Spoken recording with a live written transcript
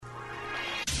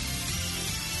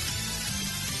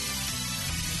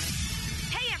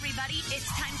everybody. It's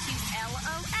time to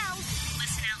LOL.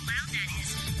 Listen out loud, that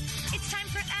is. It's time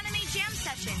for Anime Jam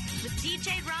Session with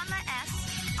DJ Ranma S.,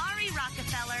 Ari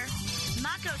Rockefeller,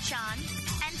 Mako-chan,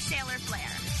 and Sailor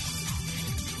Flare.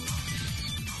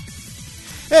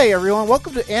 Hey everyone,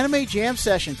 welcome to Anime Jam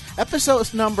Session,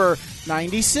 episode number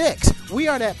 96. We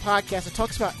are that podcast that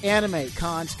talks about anime,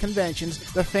 cons, conventions,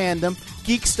 the fandom,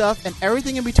 geek stuff, and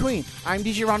everything in between. I'm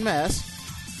DJ Ranma S.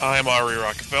 I'm Ari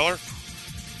Rockefeller.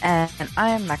 And I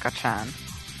am Mako-chan.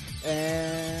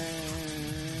 And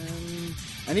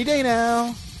any day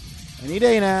now.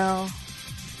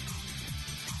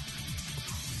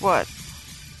 What?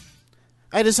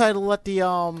 I decided to let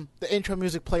the intro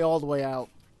music play all the way out.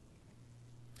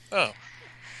 Oh.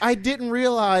 I didn't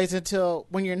realize until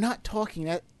when you're not talking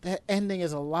that ending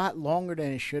is a lot longer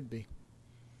than it should be.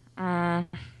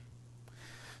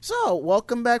 So,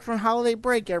 welcome back from holiday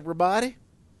break, everybody.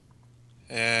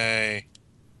 Hey.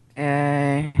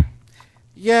 Yay.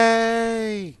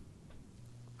 Yay!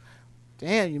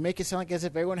 Damn, you make it sound like as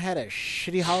if everyone had a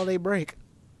shitty holiday break.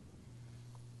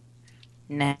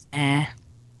 Nah.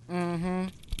 Mm-hmm.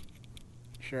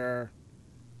 Sure.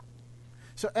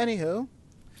 So, anywho,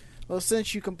 well,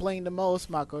 since you complained the most,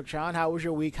 Mako-chan, how was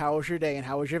your week, how was your day, and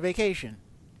how was your vacation?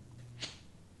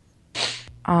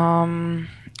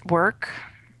 Work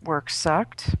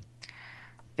sucked.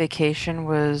 Vacation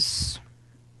was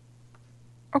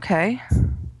okay.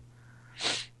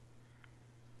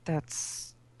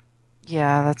 That's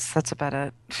about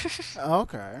it.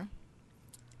 Okay.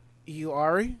 You,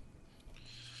 Ari?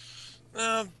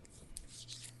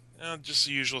 Just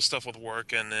the usual stuff with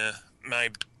work and my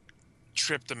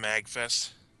trip to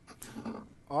MagFest.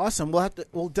 Awesome.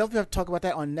 We'll definitely have to talk about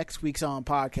that on next week's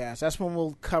podcast. That's when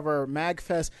we'll cover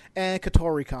MagFest and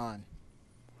KatoriCon.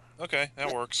 Okay,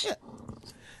 that works. Yeah.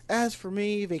 As for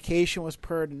me, vacation was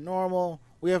per normal.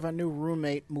 We have a new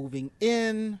roommate moving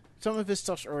in. Some of his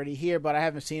stuff's already here, but I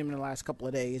haven't seen him in the last couple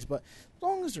of days. But as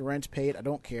long as the rent's paid, I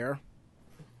don't care.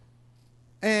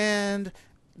 And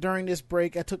during this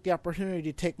break, I took the opportunity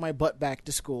to take my butt back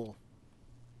to school.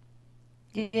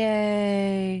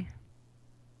 Yay.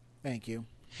 Thank you.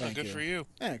 Good for you.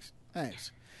 Thanks. The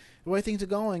way things are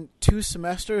going, 2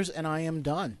 semesters and I am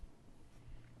done.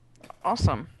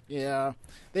 Awesome. Yeah.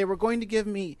 They were going to give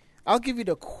me... I'll give you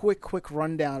the quick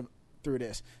rundown through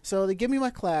this. So they give me my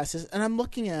classes, and I'm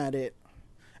looking at it,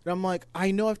 and I'm like,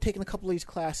 I know I've taken a couple of these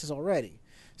classes already.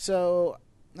 So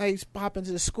I pop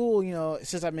into the school,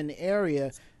 since I'm in the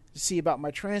area, to see about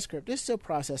my transcript. They're still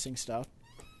processing stuff.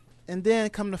 And then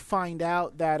come to find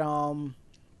out that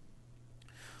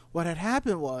what had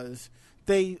happened was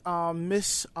they not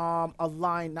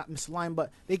misaligned,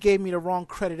 but they gave me the wrong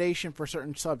accreditation for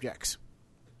certain subjects.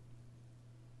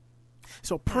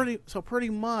 So pretty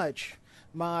much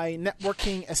my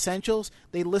networking essentials,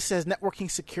 they list as networking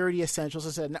security essentials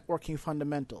instead of networking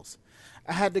fundamentals.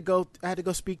 I had to go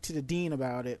speak to the dean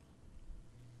about it.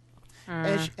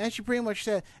 And she pretty much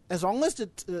said, as long as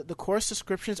the course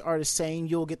descriptions are the same,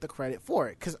 you'll get the credit for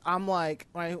it. Because I'm like,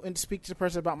 when I went to speak to the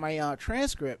person about my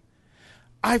transcript,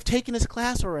 I've taken this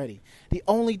class already. The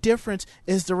only difference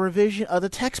is the revision of the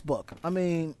textbook. I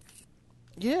mean,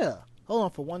 yeah. Hold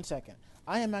on for 1 second.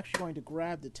 I am actually going to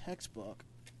grab the textbook.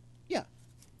 Yeah.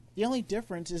 The only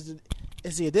difference is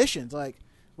the editions. Like,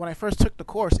 when I first took the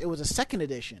course, it was a 2nd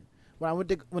edition.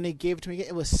 When they gave it to me,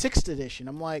 it was 6th edition.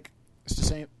 I'm like, it's the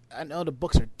same. I know the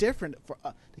books are different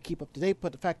to keep up to date,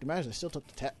 but the fact of the matter is I still took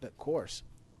the course.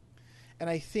 And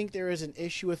I think there is an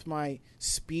issue with my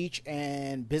speech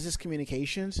and business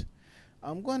communications.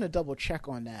 I'm going to double check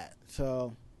on that.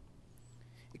 So,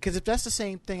 because if that's the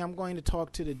same thing, I'm going to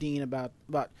talk to the dean about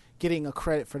getting a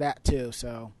credit for that too.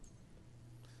 So,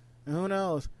 and who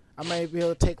knows? I might be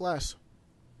able to take less.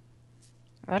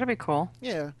 That'd be cool.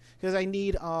 Yeah, because I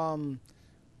need I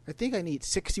think I need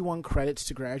 61 credits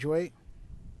to graduate.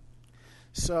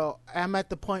 So I'm at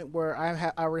the point where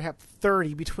I already have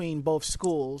 30 between both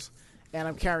schools, and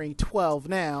I'm carrying 12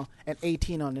 now and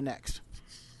 18 on the next.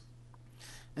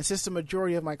 And since the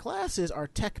majority of my classes are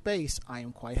tech-based, I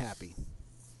am quite happy.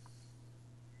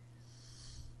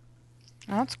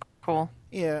 Oh, that's cool.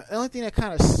 Yeah, the only thing that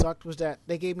kind of sucked was that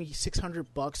they gave me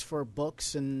 $600 for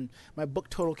books, and my book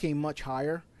total came much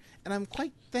higher. And I'm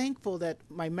quite thankful that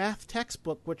my math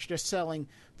textbook, which they're selling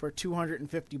for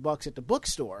 $250 at the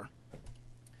bookstore,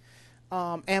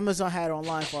 Amazon had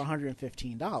online for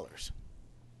 $115. Oh,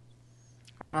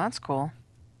 that's cool.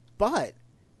 But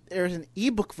there's an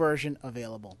ebook version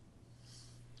available.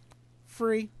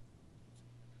 Free.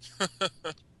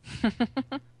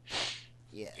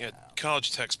 Yeah,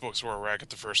 college textbooks were a racket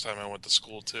the first time I went to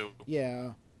school, too.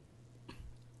 Yeah.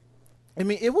 I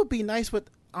mean, it would be nice with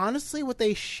honestly, what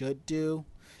they should do,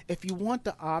 if you want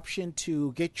the option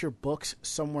to get your books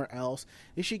somewhere else,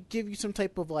 they should give you some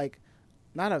type of like,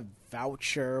 not a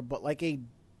voucher, but like a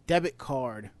debit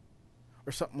card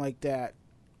or something like that.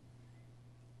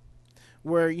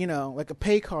 Where, you know, like a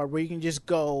pay card where you can just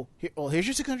go, well, here's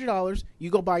your $600, you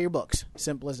go buy your books.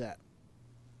 Simple as that.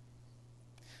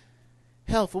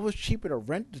 Hell, if it was cheaper to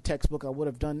rent the textbook, I would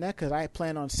have done that because I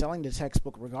planned on selling the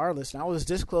textbook regardless. And I was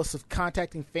this close to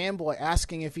contacting Fanboy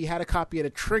asking if he had a copy of the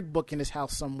Trig book in his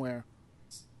house somewhere.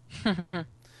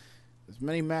 As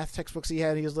many math textbooks he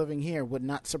had, he was living here, would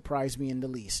not surprise me in the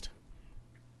least.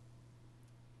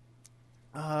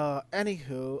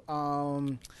 Anywho,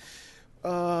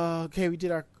 okay, we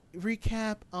did our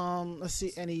recap. Let's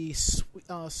see, any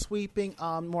sweeping.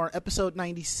 More on episode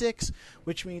 96,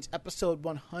 which means episode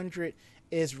 100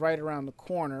 is right around the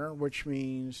corner, which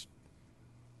means,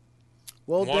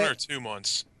 well, 1 or 2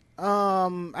 months.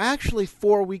 Actually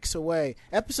 4 weeks away.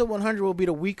 Episode 100 will be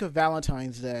the week of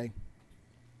Valentine's Day.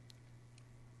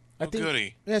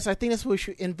 Goody. Yes, I think that's what we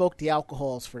should invoke the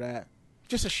alcohols for that.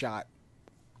 Just a shot.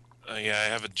 Yeah, I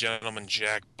have a Gentleman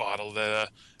Jack bottle that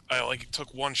I only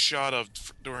took 1 shot of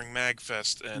during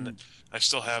MagFest, and I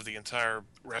still have the entire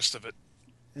rest of it.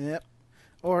 Yep.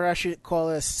 Or I should call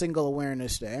it a Single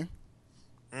Awareness Day.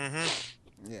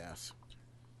 Mm-hmm. Yes.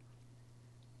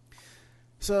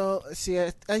 So, let's see,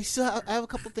 I have a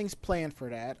couple things planned for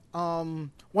that.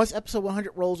 Once episode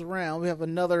 100 rolls around, we have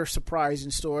another surprise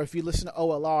in store. If you listen to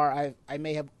OLR,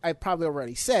 I probably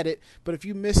already said it, but if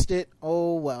you missed it,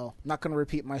 oh well, not going to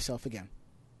repeat myself again.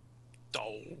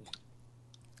 Oh.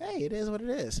 Hey, it is what it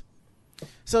is.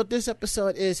 So this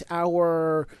episode is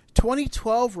our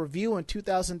 2012 review in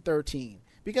 2013.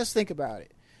 Because think about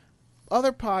it.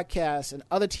 Other podcasts and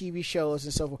other TV shows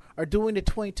and so forth are doing the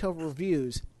 2012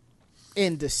 reviews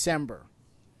in December.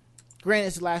 Granted,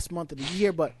 it's the last month of the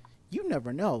year, but you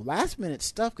never know. Last minute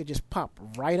stuff could just pop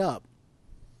right up.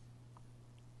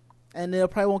 And it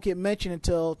probably won't get mentioned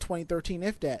until 2013,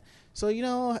 if that. So, you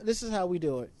know, this is how we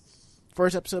do it.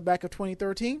 First episode back of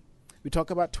 2013, we talk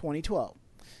about 2012.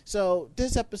 So,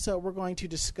 this episode, we're going to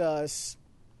discuss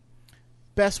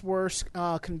best worst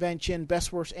convention,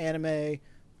 best worst anime,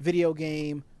 video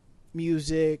game,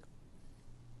 music.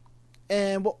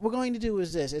 And what we're going to do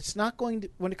is this. It's not going to,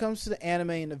 when it comes to the anime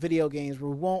and the video games, we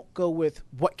won't go with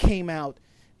what came out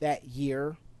that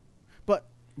year, but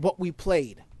what we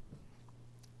played.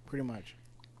 Pretty much.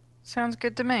 Sounds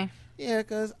good to me. Yeah,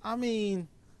 because, I mean,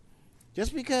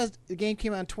 just because the game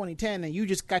came out in 2010 and you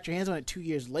just got your hands on it 2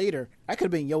 years later, that could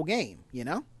have been your game, you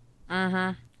know?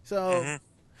 Mm-hmm. So,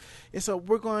 so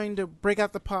we're going to break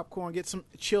out the popcorn, get some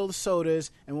chilled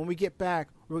sodas, and when we get back,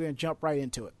 we're going to jump right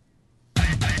into it.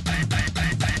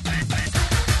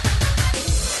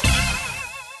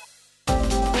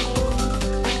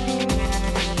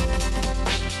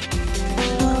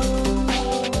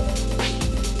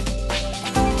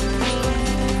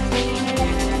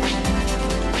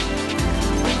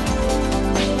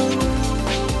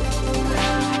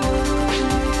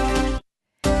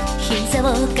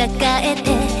 抱えて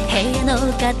部屋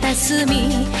の片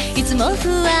隅いつも不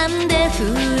安で震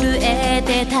え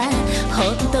てた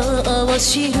本当を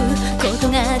知ること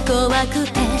が怖く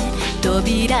て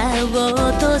扉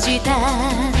を閉じた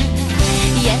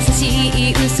優し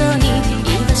い嘘に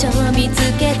居場所を見つ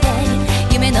けて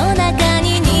夢の中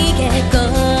に逃げ込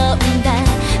んだ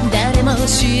誰も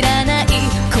知らない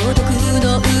孤独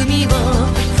の海を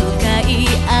深い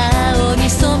青に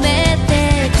染めて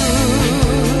く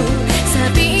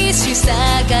寂しさ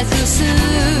が隠す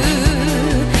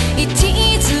一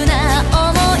途な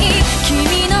想い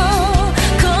君の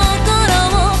心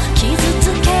を傷つ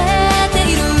けて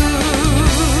いる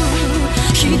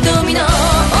瞳の奥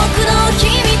の秘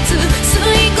密吸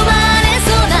い込まれそ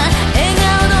うな笑顔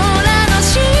の裏の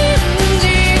真実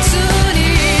に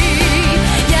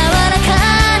柔らか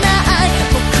な愛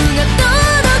僕が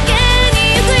届けに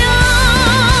行くよ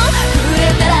触れ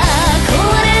たら壊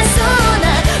れそうな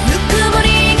ぬくもり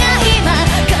が今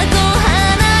過去離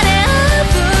れ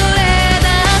溢れ出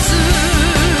す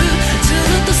ず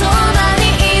っとそばに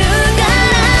いるか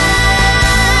ら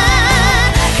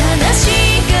悲し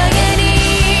い影に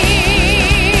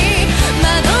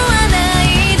惑わない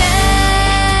で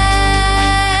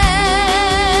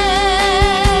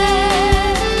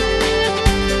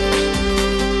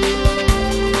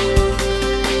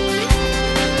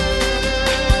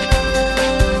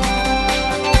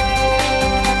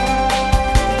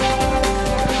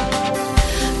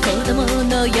子供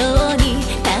のように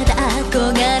ただ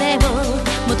憧れを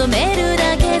求める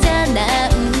だけじゃ何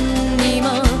にも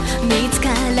見つか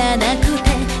らなくて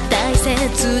大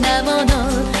切なもの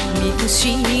見失失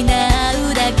う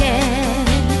だけ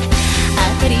当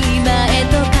たり前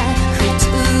とか普通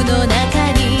の中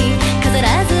に飾ら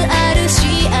ずある幸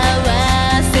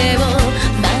せを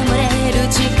守れる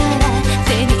力手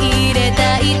に入れ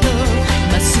たいと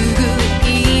まっすぐ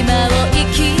今を生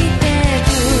きて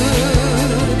く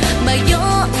迷う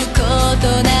こと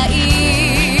ない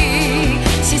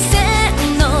視線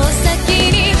の先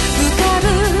に浮かぶ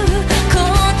答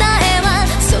えは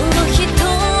その一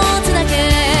つだけ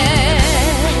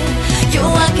夜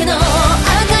明けの赤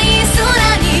い空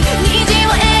に虹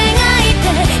を描いて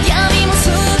闇も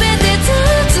全て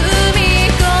包み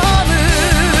込む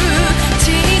小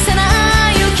さな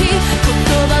雪言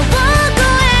葉を越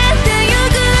えてゆ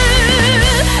く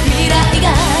未来が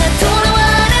囚わ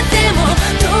れても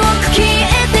遠く消え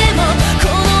てもこ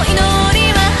の祈り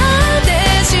は果て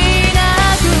しな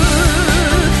く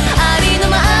ありの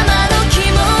ままの気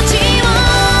持ちを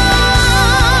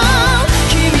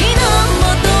君の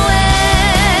もとへ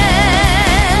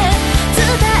伝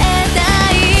えた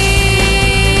い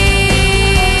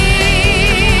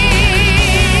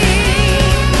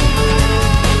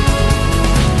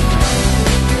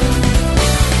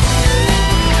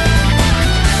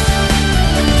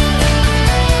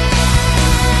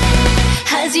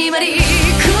始まりくれ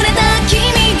た君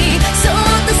にそっ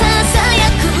とささや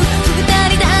く二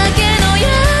人だけの約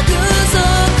束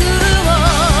を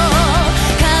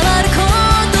変わるこ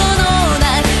とのな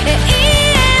い永遠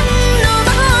の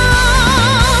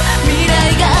未来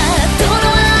が囚わ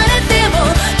れても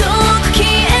遠く消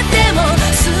えても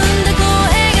澄んだ声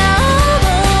が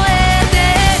覚えて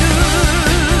る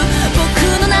僕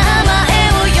の名前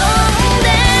を呼んで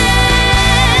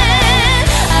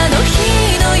あの日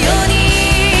のように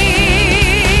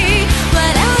笑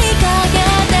いかけ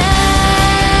て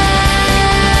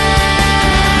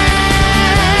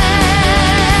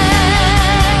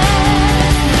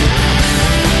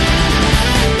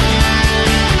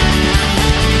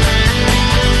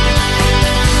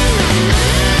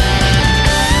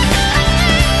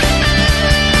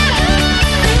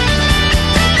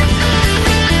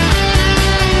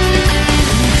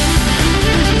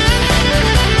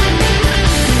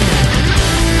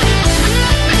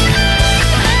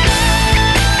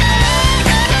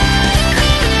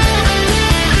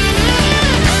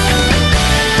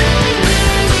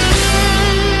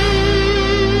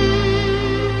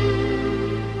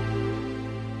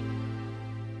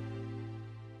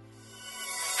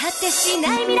果てし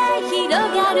ない未来広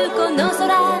がるこの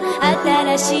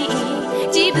空新しい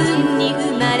自分に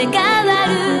生まれ変わ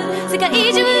る世界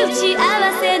中幸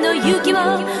せの雪を降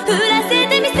らせ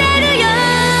てみせるよ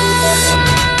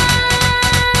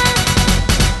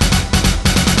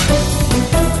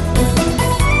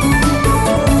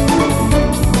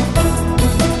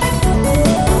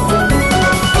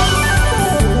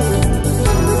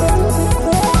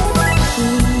運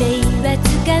命は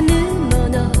掴むも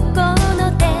のこの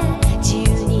手自由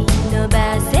に伸ば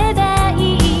せばい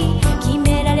い決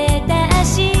められた明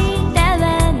日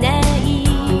はない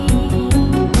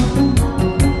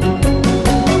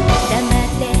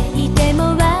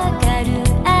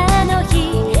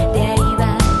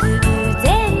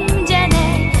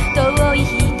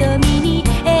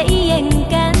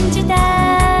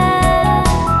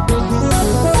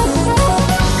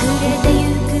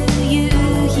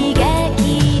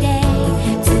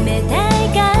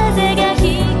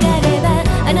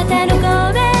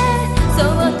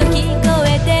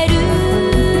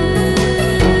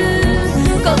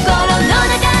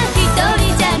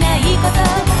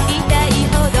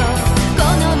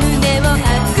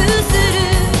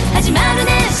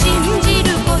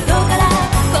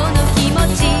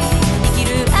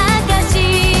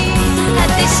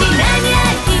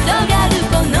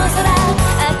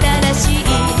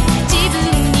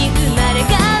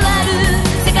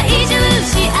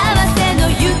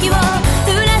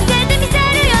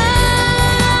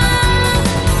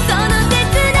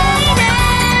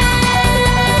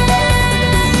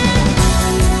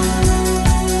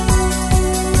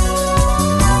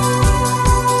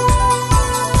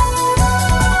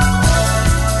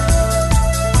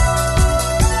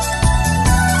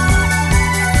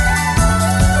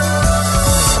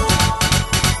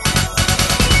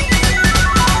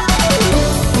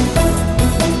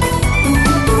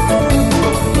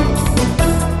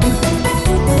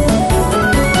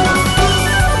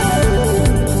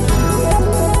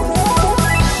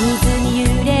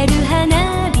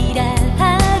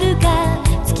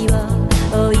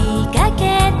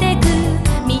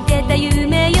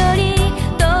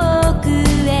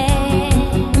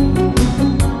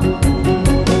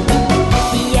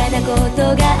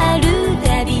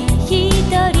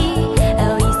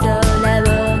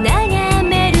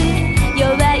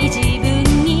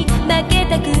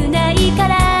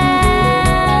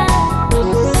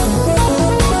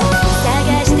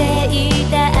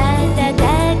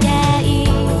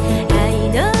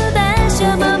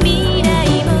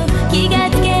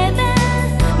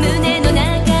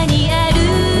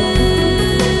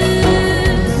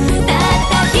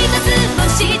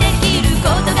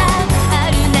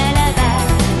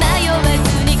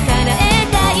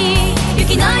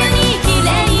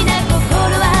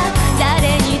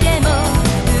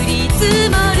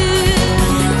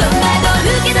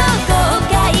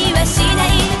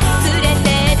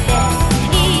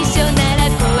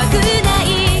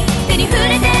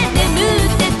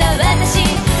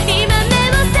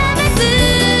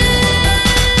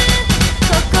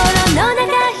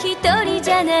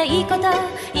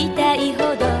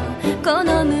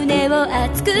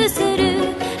プす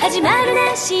る始まる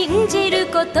ね信じる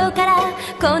ことから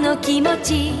この気持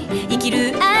ち生き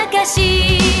る証果てしな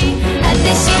い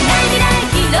未来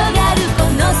広がるこ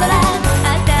の空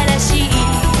新しい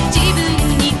自分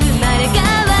に生まれ変わ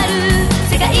る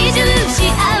世界中幸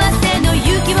せの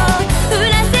勇気を降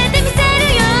らせてみせる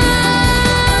よ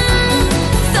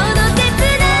その手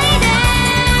つないで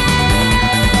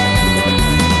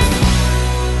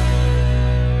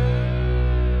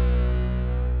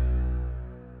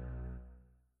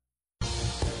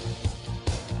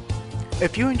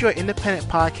If you enjoy independent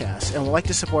podcasts and would like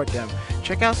to support them,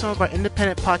 check out some of our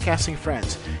independent podcasting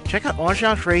friends. Check out Orange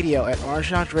Lounge Radio at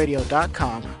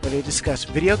orangeloungeradio.com, where they discuss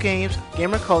video games,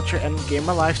 gamer culture, and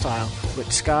gamer lifestyle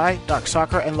with Sky, Dark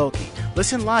Sakura, and Loki.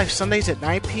 Listen live Sundays at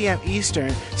 9 p.m. Eastern,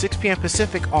 6 p.m.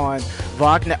 Pacific on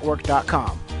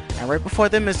vognetwork.com. And right before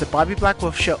them is the Bobby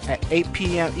Blackwolf Show at 8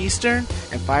 p.m. Eastern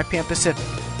and 5 p.m. Pacific.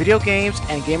 Video games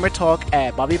and gamer talk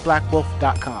at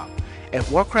bobbyblackwolf.com. If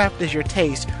Warcraft is your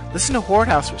taste, listen to Horde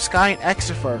House with Sky and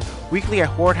Exifer weekly at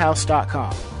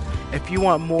hordehouse.com. If you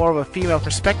want more of a female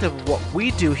perspective of what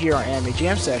we do here on Anime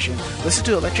Jam Session, listen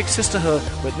to Electric Sisterhood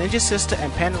with Ninja Sister and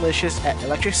Pandalicious at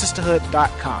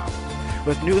electricsisterhood.com,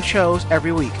 with new shows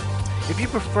every week. If you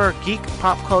prefer geek,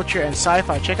 pop culture, and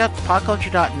sci-fi, check out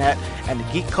popculture.net and the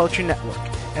Geek Culture Network.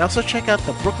 And also check out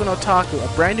the Brooklyn Otaku, a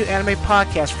brand new anime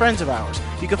podcast friends of ours.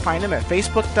 You can find them at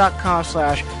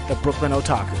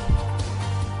facebook.com/theBrooklynOtaku.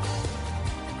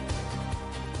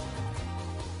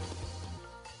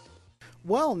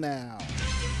 Well, now,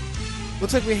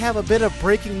 looks like we have a bit of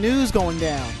breaking news going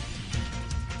down.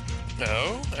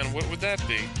 No? And what would that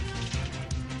be?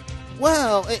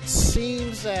 Well, it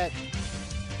seems that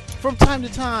from time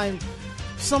to time,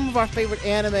 some of our favorite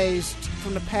animes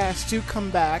from the past do come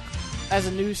back as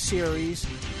a new series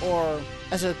or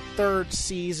as a third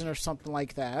season or something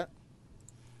like that.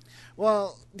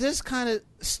 Well, this kind of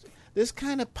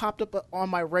popped up on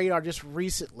my radar just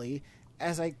recently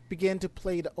as I began to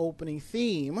play the opening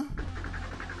theme,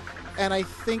 and I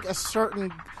think a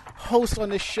certain host on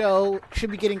this show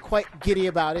should be getting quite giddy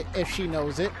about it if she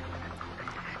knows it.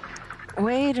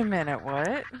 Wait a minute,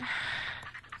 what?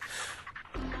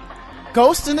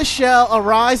 Ghost in the Shell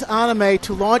Arise anime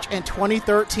to launch in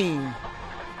 2013.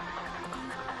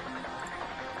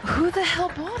 Who the hell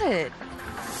bought it?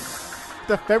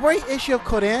 The February issue of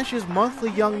Kodansha's monthly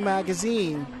young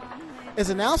magazine is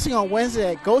announcing on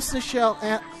Wednesday that Ghost in the Shell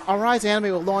Arise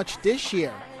anime will launch this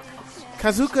year.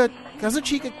 Kazuchika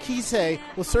Kisei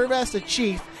will serve as the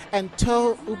chief, and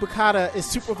Toho Ubukata is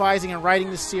supervising and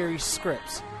writing the series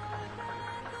scripts.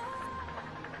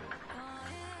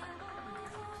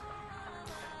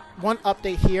 One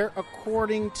update here,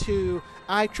 according to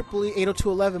IEEE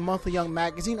 80211 Monthly Young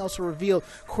Magazine, also revealed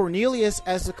Cornelius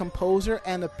as the composer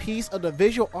and a piece of the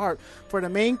visual art for the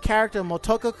main character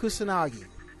Motoko Kusanagi.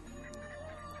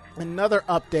 Another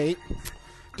update,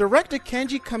 director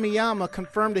Kenji Kamiyama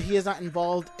confirmed that he is not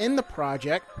involved in the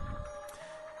project.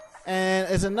 And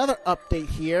as another update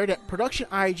here, that Production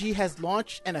IG has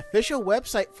launched an official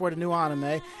website for the new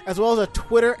anime, as well as a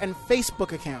Twitter and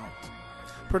Facebook account.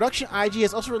 Production IG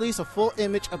has also released a full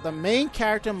image of the main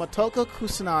character Motoko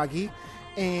Kusanagi,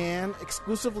 and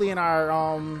exclusively in our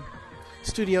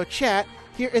studio chat,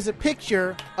 here is a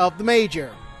picture of the Major.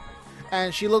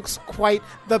 And she looks quite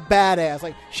the badass.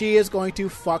 Like, she is going to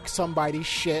fuck somebody's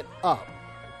shit up.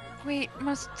 Wait,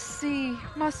 must see.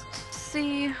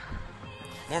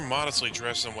 More modestly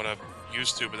dressed than what I'm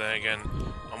used to, but then again,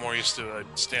 I'm more used to a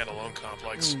standalone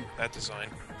complex, that design.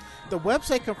 The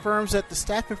website confirms that the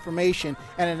staff information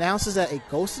and announces that a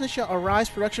Ghost in the Shell Arise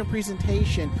production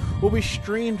presentation will be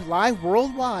streamed live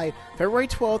worldwide February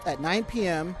 12th at 9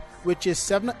 p.m., which is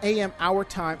 7 a.m. our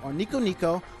time on Nico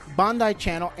Nico, Bandai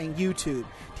Channel, and YouTube.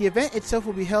 The event itself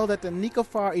will be held at the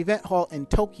Nikofar Event Hall in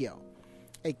Tokyo.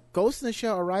 A Ghost in the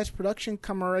Shell Arise production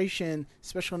commemoration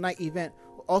special night event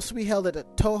will also be held at the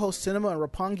Toho Cinema in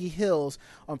Roppongi Hills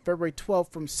on February 12th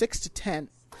from 6 to 10.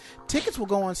 Tickets will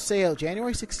go on sale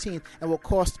January 16th and will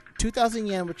cost 2,000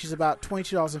 yen, which is about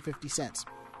 $22.50.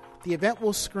 The event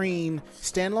will screen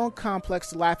Standalone Complex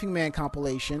The Laughing Man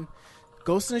compilation,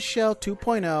 Ghost in the Shell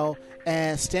 2.0,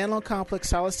 and Standalone Complex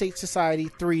Solid State Society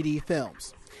 3D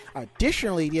films.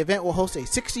 Additionally, the event will host a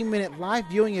 60-minute live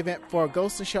viewing event for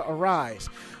Ghost in the Shell Arise,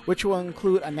 which will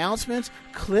include announcements,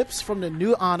 clips from the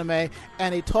new anime,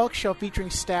 and a talk show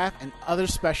featuring staff and other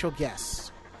special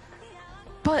guests.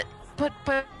 But,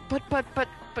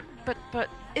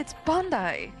 it's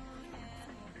Bandai.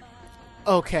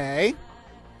 Okay.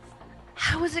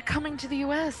 How is it coming to the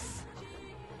U.S.?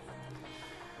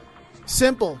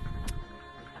 Simple.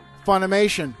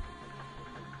 Funimation.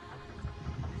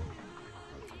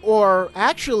 Or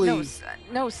actually,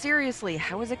 No, seriously,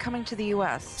 how is it coming to the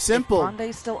U.S.? Simple. If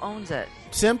Bandai still owns it.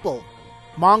 simple.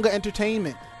 Manga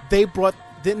Entertainment.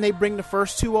 Didn't they bring the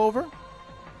first two over?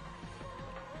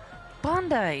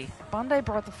 Bandai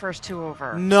brought the first two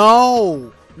over.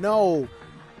 No.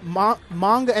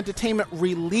 Manga Entertainment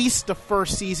released the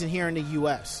first season here in the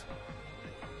U.S.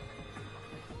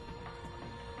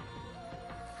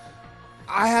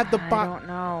 I have the I box. don't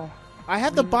know. I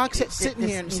have the box set this sitting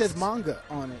here and it needs says to- manga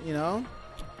on it. You know.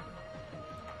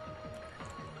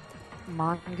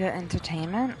 Manga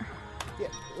Entertainment? Yeah.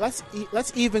 Let's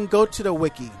even go to the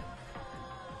wiki.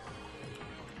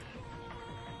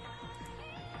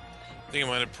 I think I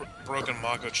might have broken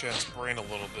Mako-chan's brain a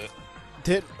little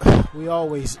bit. We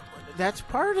always. That's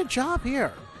part of the job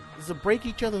here. Is to break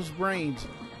each other's brains.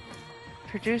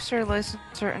 Producer,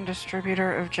 licensor, and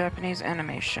distributor of Japanese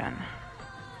animation.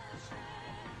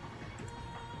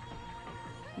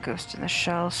 Ghost in the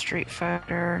Shell, Street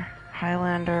Fighter,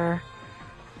 Highlander.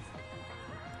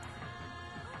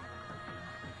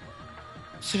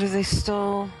 So do they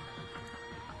still...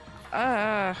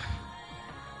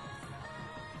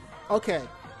 Okay,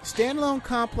 Standalone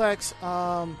Complex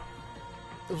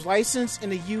it was licensed in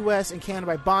the U.S. and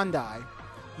Canada by Bandai.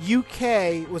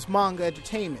 UK was Manga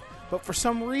Entertainment. But for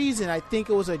some reason, I think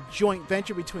it was a joint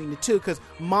venture between the two because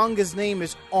Manga's name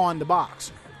is on the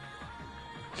box.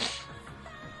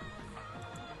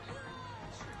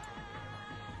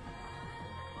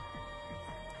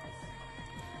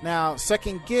 Now,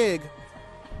 Second Gig,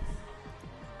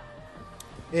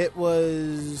 it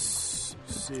was...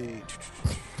 Let's see...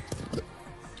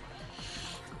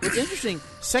 What's interesting,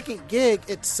 Second Gig,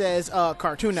 it says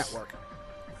Cartoon Network.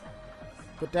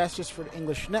 But that's just for the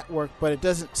English network, but it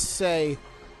doesn't say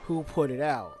who put it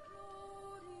out.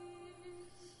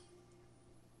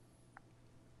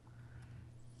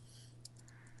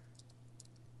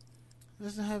 It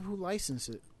doesn't have who licensed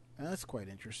it. That's quite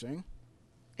interesting.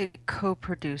 It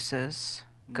co-produces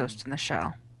Ghost in the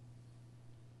Shell.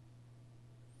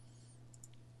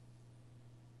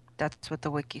 That's what the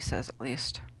wiki says, at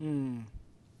least.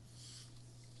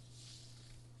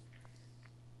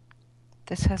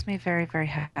 This has me very, very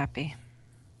happy.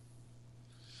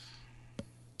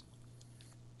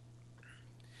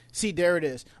 See, there it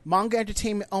is. Manga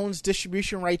Entertainment owns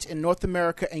distribution rights in North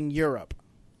America and Europe.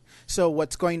 So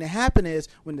what's going to happen is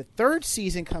when the third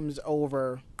season comes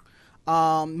over,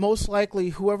 most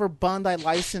likely whoever Bandai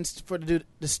licensed for the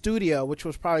studio, which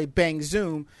was probably Bang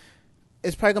Zoom,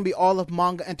 is probably going to be all of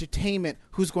Manga Entertainment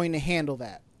who's going to handle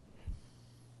that.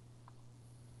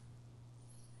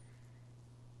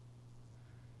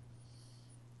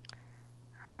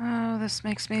 Oh, this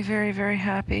makes me very, very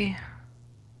happy.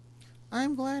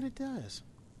 I'm glad it does.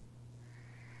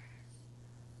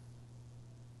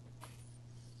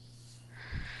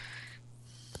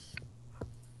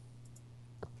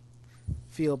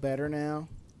 Feel better now?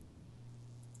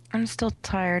 I'm still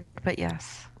tired, but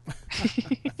yes.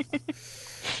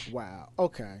 Wow.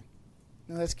 Okay.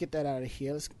 Now let's get that out of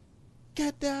here. Let's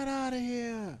get that out of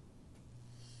here.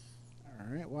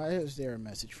 All right. Why is there a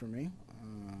message for me?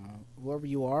 Whoever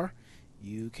you are,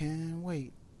 you can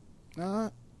wait.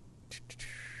 All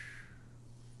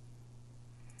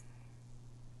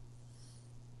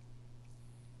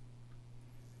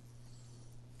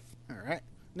right.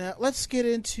 Now let's get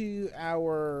into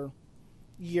our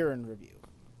year in review.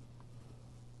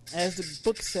 As the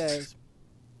book says,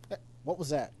 what was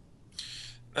that?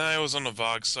 I was on the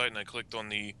VOG site and I clicked on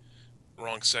the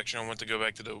wrong section. I went to go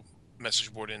back to the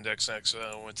message board index next, so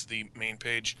I went to the main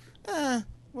page.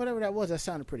 Whatever that was, that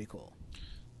sounded pretty cool.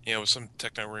 Yeah, it was some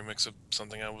techno remix of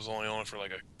something. I was only on it for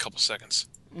like a couple seconds.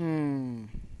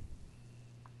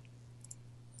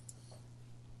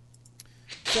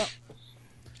 So,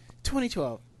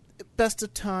 2012. Best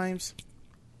of times,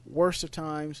 worst of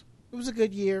times. It was a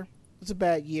good year. It was a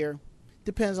bad year.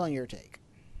 Depends on your take.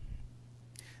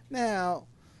 Now,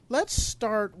 let's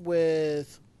start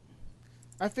with...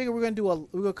 I figure we're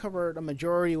gonna cover the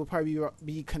majority. Will probably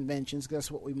be conventions. 'Cause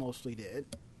that's what we mostly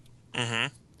did.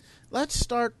 Mm-hmm. Let's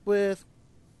start with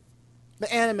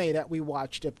the anime that we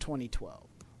watched of 2012.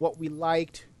 What we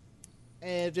liked,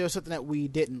 and if there was something that we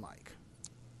didn't like.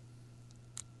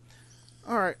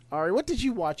 All right, Ari, what did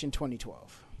you watch in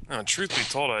 2012? Truth be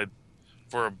told,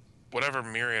 for whatever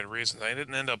myriad reasons, I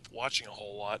didn't end up watching a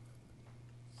whole lot.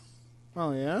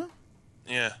 Oh yeah.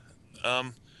 Yeah.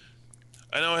 I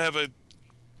know I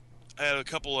had a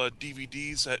couple of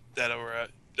DVDs that I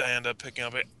ended up picking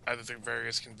up either through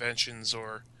various conventions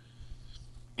or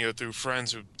through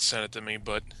friends who sent it to me,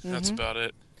 but that's about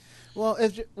it. Well,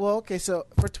 okay. So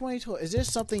for 2012, is there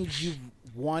something you've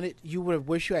you would have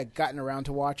wished you had gotten around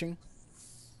to watching?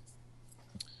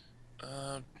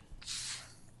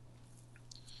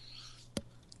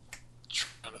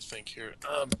 Trying to think here.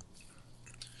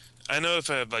 I know if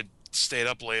I had stayed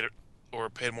up later or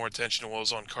paid more attention to what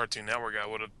was on Cartoon Network, I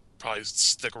would have probably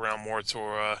stick around more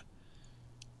to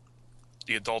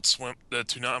the Adult Swim, the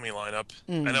Toonami lineup.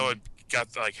 I know I got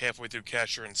halfway through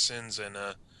Casher and Sins, and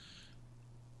that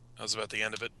was about the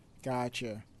end of it.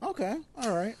 Gotcha. Okay.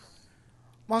 All right.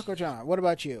 Mako-chan, what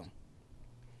about you?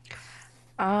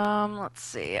 Let's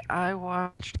see. I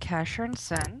watched Casher and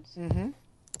Sins.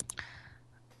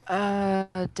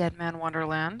 Dead Man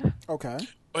Wonderland. Okay.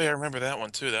 Oh yeah, I remember that one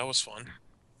too. That was fun.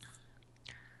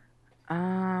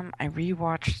 I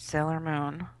rewatched Sailor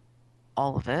Moon,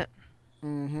 all of it.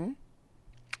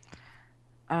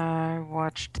 I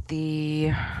watched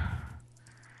the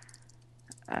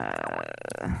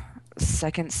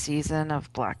second season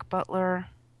of Black Butler.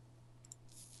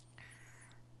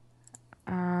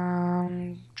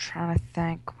 Trying to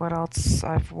think what else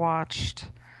I've watched.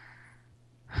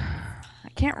 I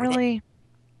can't really.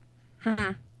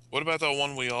 What about that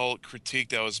one we all critiqued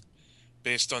that was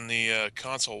based on the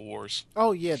console wars?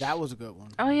 Oh, yeah, that was a good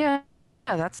one. Oh, yeah.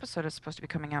 Yeah, that episode is supposed to be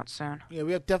coming out soon. Yeah,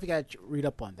 we have definitely got to read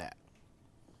up on that.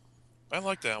 I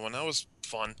like that one. That was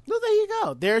fun. Well, there you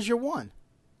go. There's your one.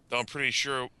 Though I'm pretty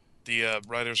sure the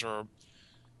writers are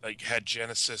had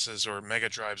Genesises or Mega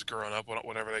Drives growing up,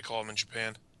 whatever they call them in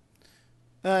Japan.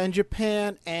 In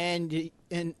Japan and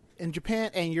in Japan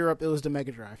and Europe, it was the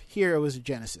Mega Drive. Here, it was the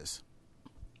Genesis.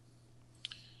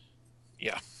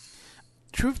 Yeah.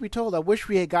 Truth be told, I wish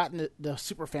we had gotten the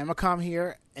Super Famicom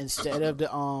here instead of the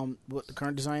what the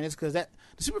current design is, because the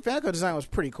Super Famicom design was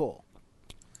pretty cool.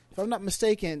 If I'm not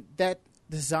mistaken, that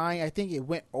design, I think it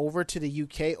went over to the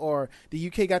UK, or the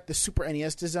UK got the Super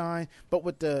NES design, but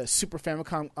with the Super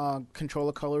Famicom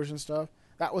controller colors and stuff.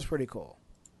 That was pretty cool.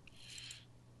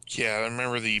 Yeah, I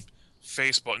remember the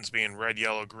face buttons being red,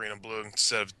 yellow, green, and blue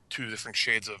instead of two different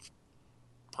shades of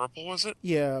purple, was it?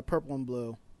 Yeah, purple and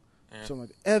blue. Yeah. Something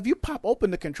like that. If you pop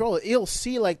open the controller, you'll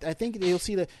see I think you'll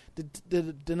see the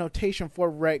notation for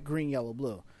red, green, yellow,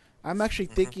 blue. I'm actually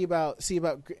thinking about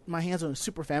my hands on a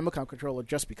Super Famicom controller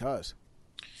just because.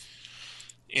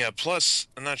 Yeah, plus,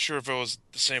 I'm not sure if it was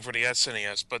the same for the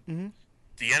SNES, but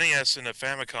the NES and the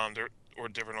Famicom were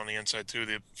different on the inside, too.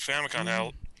 The Famicom had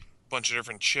a bunch of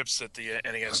different chips that the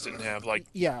NES didn't have.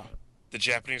 Yeah. The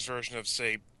Japanese version of,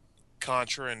 say,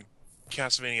 Contra and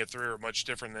Castlevania 3 are much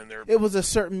different than their... It was a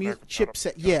certain chip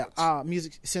set. Yeah,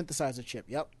 music synthesizer chip,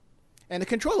 yep. And the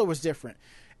controller was different.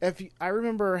 I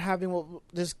remember having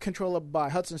this controller by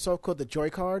Hudson Soft called the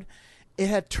Joy-Card. It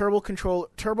had turbo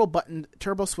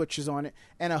switches on it,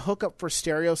 and a hookup for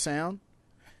stereo sound.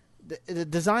 The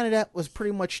design of that was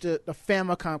pretty much the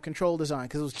Famicom control design,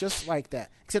 because it was just like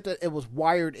that, except that it was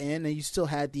wired in, and you still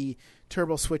had the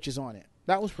turbo switches on it.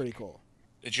 That was pretty cool.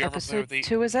 Did you ever play with Episode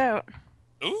 2 is out.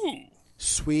 Ooh.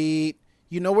 Sweet.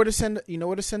 You know where to send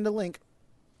the link.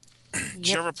 Did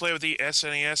you ever play with the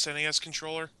SNES NES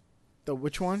controller? The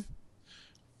which one?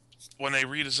 When they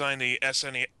redesigned the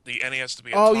NES to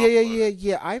be a top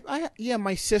loader. yeah.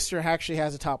 My sister actually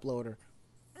has a top loader.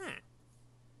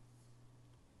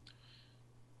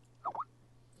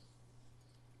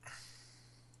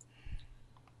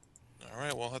 All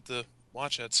right, we'll have to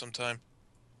watch that sometime.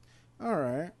 All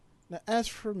right. Now, as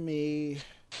for me,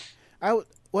 I'm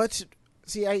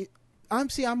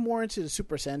more into the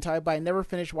Super Sentai, but I never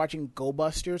finished watching Go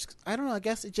Busters. I don't know. I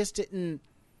guess it just didn't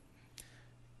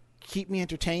keep me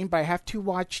entertained. But I have to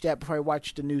watch that before I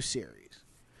watch the new series.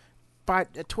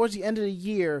 But towards the end of the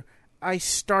year, I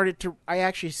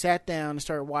actually sat down and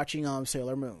started watching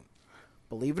Sailor Moon.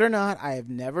 Believe it or not, I have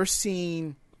never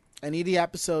seen any of the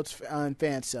episodes on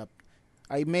Fansub.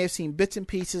 I may have seen bits and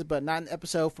pieces, but not an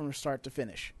episode from start to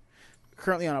finish.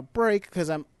 Currently on a break because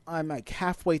I'm like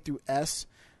halfway through S.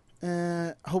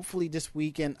 Hopefully this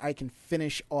weekend I can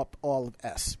finish up all of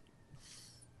S.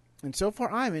 And so far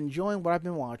I'm enjoying what I've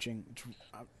been watching. It's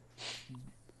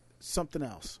something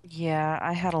else. Yeah,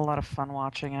 I had a lot of fun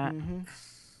watching it.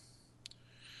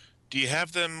 Do you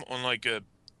have them on like a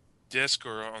disc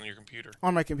or on your computer?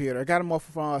 On my computer. I got them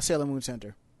off of Sailor Moon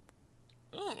Center.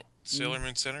 Oh, Sailor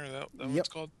Moon Center, that what it's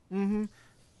called? Mm-hmm.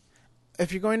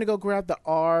 If you're going to go grab the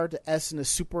R, the S, and the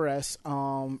Super S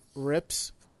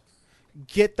rips,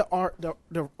 get the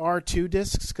R2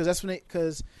 discs, because that's when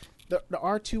because the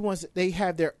R2 ones, they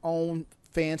have their own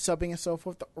fan subbing and so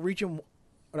forth. The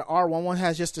R1 one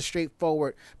has just a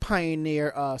straightforward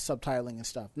Pioneer subtitling and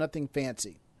stuff, nothing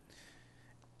fancy.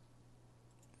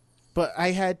 But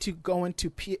I had to go into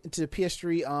the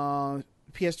PS3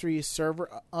 PS3 server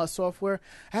software.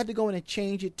 I had to go in and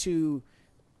change it to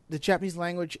the Japanese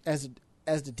language as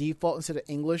the default instead of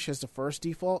English as the first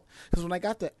default. Because when I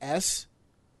got the S,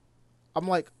 I'm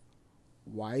like,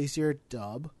 why is there a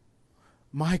dub?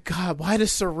 My God, why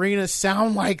does Serena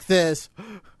sound like this?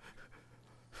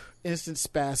 Instant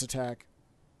spaz attack.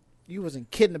 You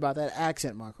wasn't kidding about that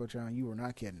accent, Mako-chan. You were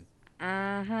not kidding.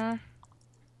 Mm-hmm.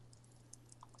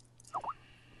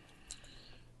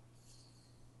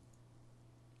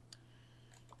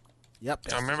 Yep.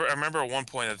 I remember at one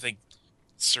point I think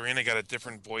Serena got a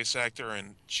different voice actor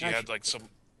and she had like some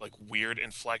like weird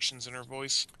inflections in her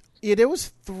voice. Yeah, there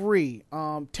was 3.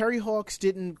 Terry Hawks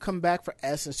didn't come back for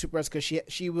S and Super S because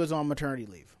she was on maternity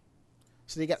leave.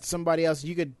 So they got somebody else.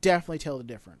 You could definitely tell the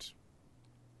difference.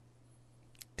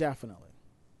 Definitely.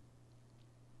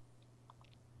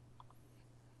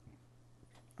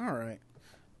 All right.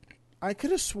 I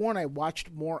could have sworn I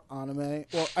watched more anime.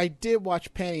 Well, I did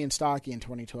watch Panty and Stocky in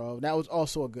 2012. That was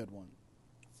also a good one.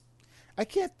 I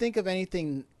can't think of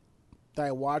anything that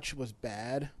I watched was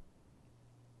bad.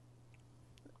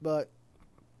 But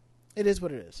it is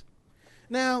what it is.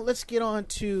 Now, let's get on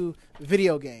to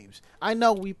video games. I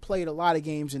know we played a lot of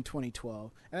games in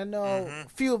 2012. And I know a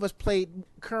few of us played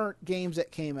current games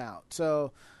that came out.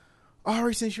 So,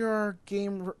 Ari, since you're our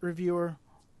game reviewer,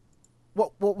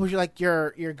 what was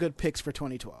your good picks for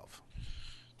 2012?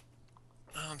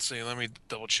 Let's see. Let me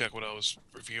double check what I was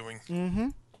reviewing. Mm-hmm.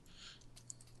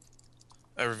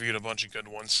 I reviewed a bunch of good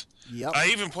ones. Yep. I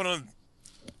even put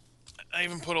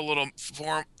a little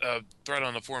forum thread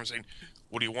on the forum saying,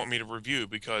 "What do you want me to review?"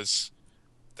 Because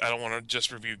I don't want to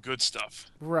just review good stuff.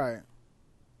 Right.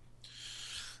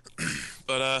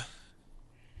 But I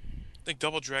think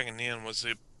Double Dragon Neon was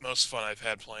the most fun I've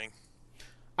had playing.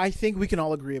 I think we can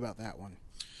all agree about that one.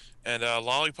 And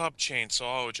Lollipop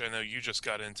Chainsaw, which I know you just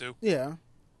got into. Yeah.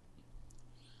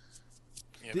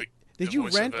 Yeah, Did you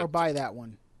rent or buy that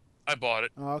one? I bought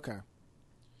it. Oh, okay.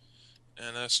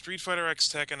 And Street Fighter X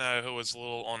Tekken, I was a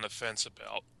little on the fence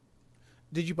about.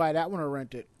 Did you buy that one or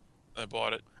rent it? I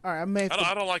bought it. All right,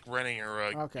 I don't like renting or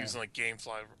Okay. using like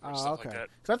GameFly or stuff like that.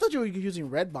 Because I thought you were using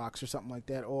Redbox or something like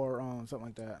that, or something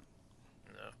like that.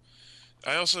 No.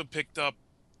 I also picked up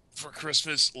for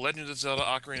Christmas Legend of Zelda: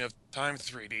 Ocarina of Time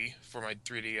 3D for my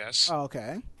 3DS. Oh,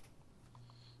 okay.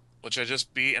 Which I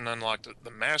just beat and unlocked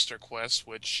the Master Quest,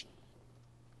 which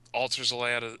alters the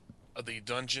layout of the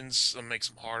dungeons. Some makes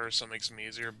them harder, some makes them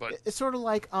easier. But It's sort of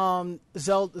like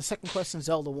Zelda, the second quest in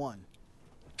Zelda 1.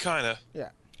 Kinda.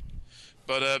 Yeah.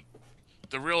 But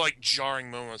the real like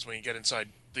jarring moments when you get inside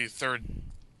the third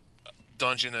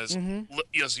dungeon is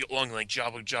along like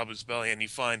Jabu's belly, and you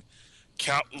find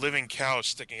living cows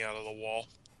sticking out of the wall.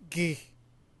 Gee.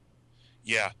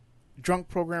 Yeah. Drunk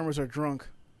programmers are drunk.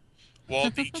 Well,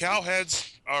 the cow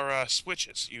heads are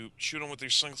switches. You shoot them with your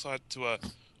slingshot to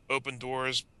open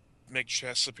doors, make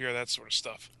chests appear, that sort of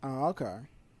stuff. Oh, okay.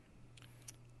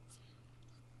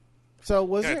 So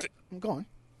was Yeah, it? Go on.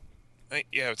 I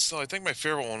think my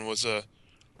favorite one was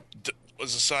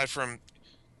aside from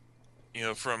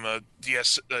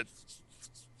DS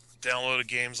downloaded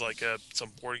games like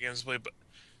some board games to play, but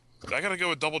I gotta go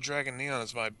with Double Dragon Neon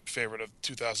as my favorite of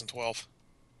 2012.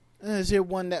 Is there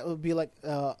one that would be like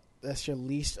that's your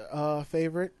least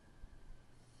favorite?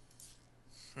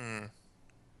 The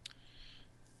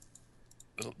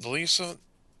least it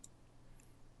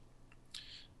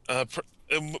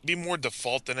would be more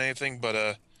default than anything, but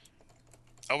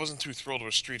I wasn't too thrilled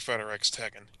with Street Fighter X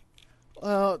Tekken.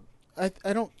 I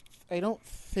don't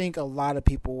think a lot of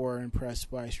people were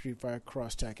impressed by Street Fighter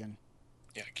Cross Tekken.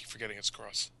 Yeah, I keep forgetting it's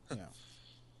Cross. Yeah.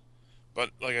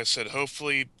 But like I said,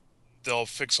 hopefully they'll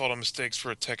fix all the mistakes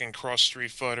for a Tekken Cross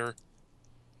Street Fighter,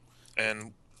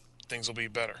 and things will be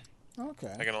better.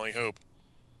 Okay. I can only hope.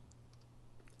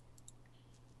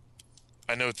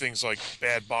 I know things like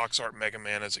bad box art Mega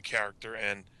Man as a character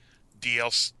and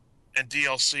DLC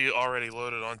already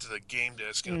loaded onto the game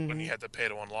disc, and when you had to pay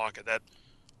to unlock it, that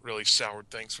really soured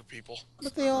things for people.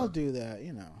 But they all do that,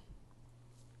 you know.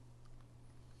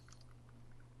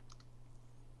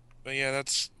 But yeah,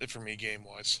 that's it for me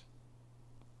game-wise.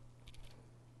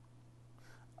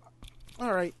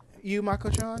 All right. You,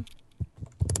 Mako-chan?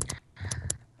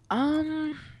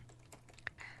 I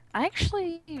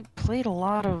actually played a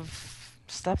lot of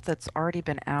stuff that's already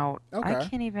been out. Okay. I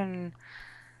can't even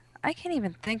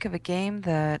think of a game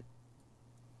that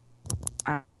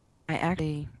I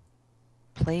actually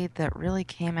played that really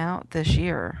came out this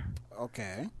year.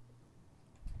 Okay.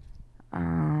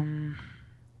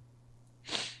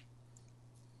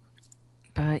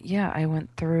 But yeah, I went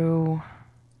through.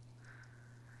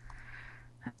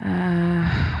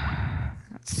 Let's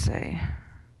see.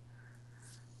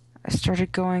 I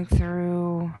started going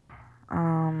through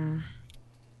um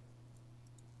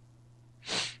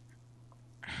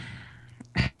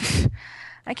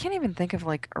I can't even think of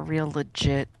like a real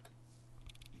legit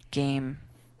game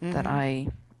that Mm-hmm. I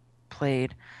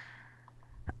played.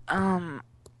 Um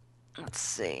let's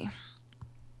see.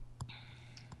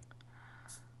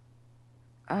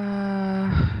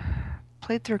 Uh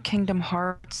Played through Kingdom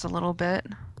Hearts a little bit.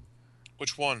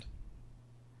 Which one?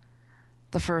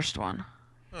 The first one.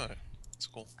 Oh, that's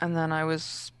cool. And then I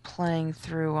was playing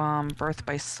through Birth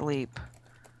by Sleep.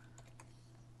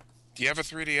 Do you have a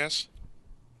 3DS?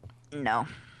 No.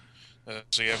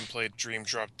 So you haven't played Dream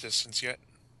Drop Distance yet?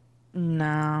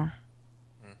 No.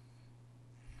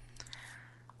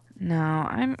 No,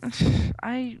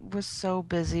 I was so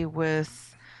busy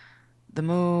with the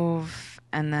move,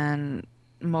 and then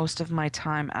most of my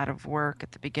time out of work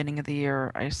at the beginning of the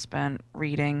year I spent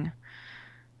reading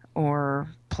or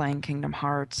playing Kingdom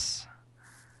Hearts.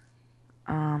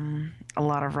 A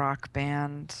lot of Rock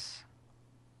Band,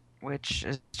 which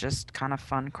is just kind of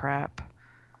fun crap.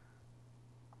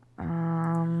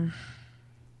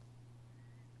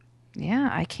 Yeah,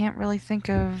 I can't really think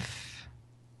of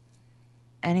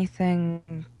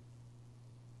anything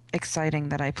exciting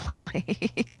that I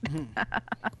played.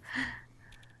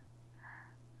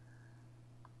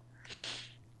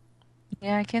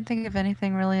 Yeah, I can't think of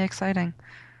anything really exciting.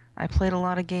 I played a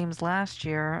lot of games last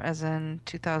year, as in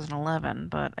 2011,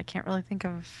 but I can't really think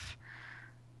of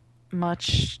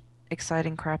much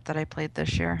exciting crap that I played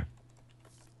this year.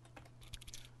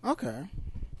 Okay.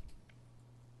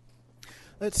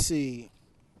 Let's see.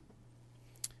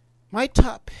 My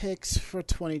top picks for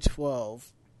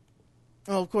 2012,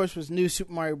 well, of course, was New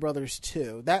Super Mario Brothers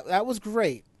 2. That was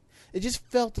great. It just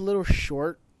felt a little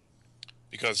short.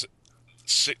 Because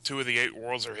 2 of the 8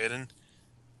 worlds are hidden.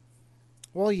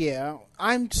 Well, yeah.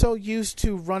 I'm so used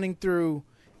to going through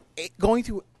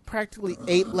practically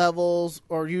 8 levels,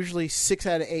 or usually 6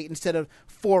 out of 8 instead of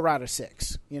 4 out of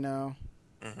 6, you know?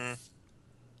 Mm-hmm.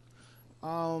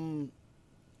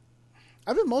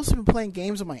 I've mostly been playing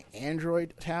games on my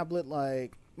Android tablet,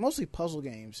 like mostly puzzle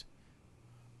games.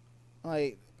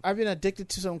 Like I've been addicted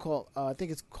to something called I think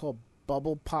it's called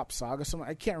Bubble Pop Saga. Something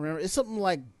I can't remember. It's something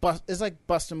like it's like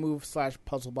Bust a Move /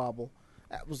 Puzzle Bobble.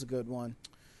 That was a good one.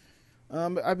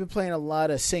 I've been playing a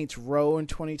lot of Saints Row in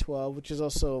 2012, which is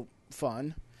also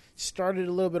fun. Started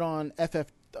a little bit on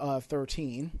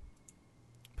FF13.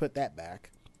 Put that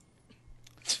back.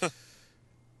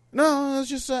 No, it was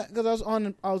just because I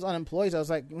was unemployed. So I was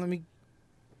like, let me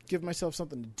give myself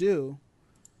something to do.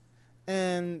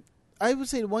 And I would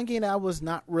say the one game that I was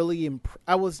not really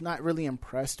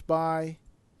impressed by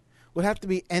would have to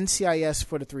be NCIS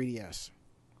for the 3DS.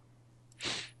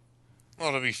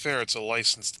 Well, to be fair, it's a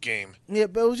licensed game. Yeah,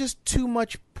 but it was just too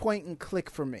much point and click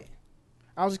for me.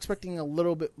 I was expecting a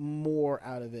little bit more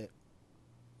out of it.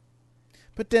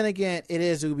 But then again, it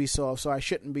is Ubisoft, so I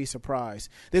shouldn't be surprised.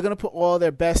 They're going to put all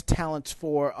their best talents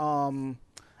for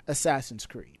Assassin's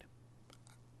Creed.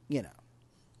 You know.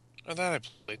 Oh, that I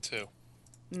played too.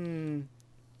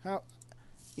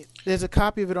 There's a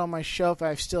copy of it on my shelf.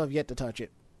 I still have yet to touch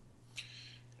it.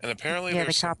 And apparently Yeah, the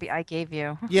there's copy I gave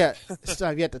you. Yeah, still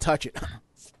have yet to touch it.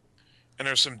 and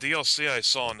there's some DLC I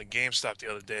saw on the GameStop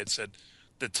the other day. It said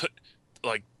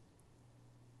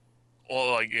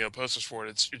posters for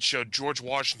it. It showed George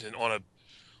Washington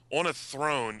on a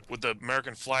throne with the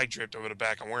American flag draped over the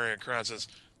back and wearing a crown. It says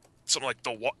something like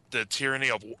the tyranny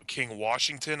of King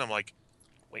Washington. I'm like,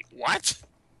 wait, what?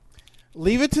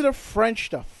 Leave it to the French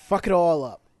to fuck it all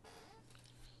up.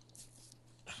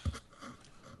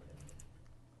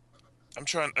 I'm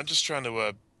just trying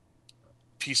to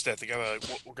piece that together. Like,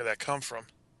 where could that come from?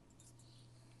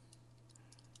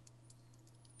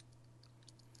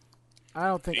 I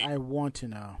don't think I want to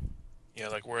know. Yeah,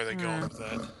 like where are they going with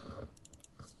that?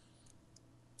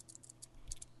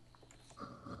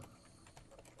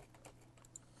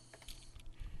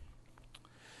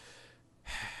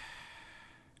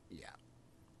 Yeah.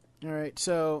 All right,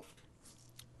 so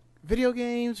video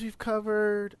games we've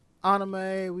covered,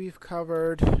 anime we've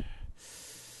covered.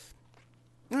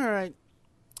 All right.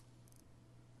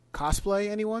 Cosplay,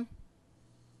 anyone?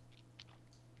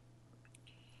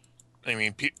 I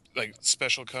mean, like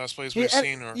special cosplays we've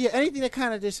seen, or yeah, anything that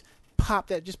kind of just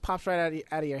pops right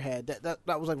out of your head.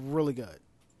 That was like really good.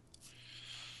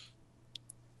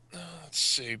 let's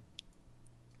see,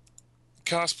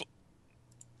 cosplay.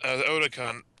 The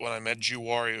Otakon, when I met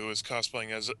Juwari, who was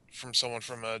cosplaying from someone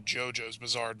from JoJo's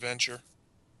Bizarre Adventure.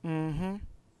 Mm-hmm.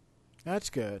 That's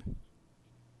good.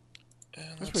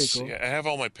 And That's pretty cool. I have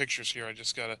all my pictures here. I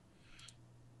just gotta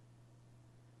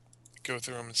go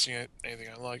through them and see anything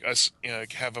I like.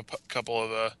 Have a couple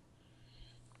of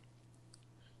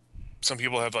some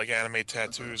people have like anime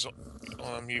tattoos on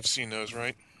them. You've seen those,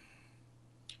 right?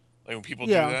 Like when people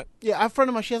do that. Yeah, I have a friend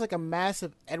of mine. She has like a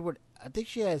massive Edward. I think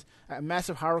she has a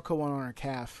massive Haruko one on her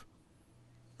calf.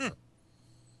 Damn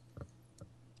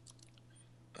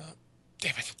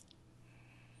it.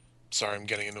 Sorry, I'm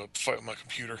getting into a fight with my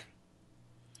computer.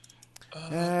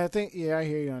 I think, I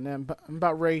hear you on that. I'm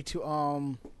about ready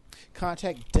to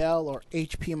contact Dell or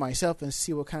HP myself and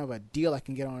see what kind of a deal I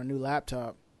can get on a new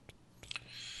laptop.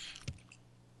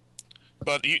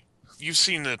 But you've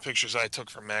seen the pictures I took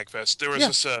from MagFest. There was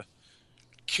this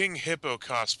King Hippo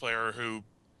cosplayer who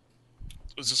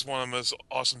was just one of the most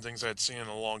awesome things I'd seen in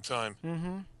a long time.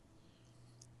 Mm-hmm.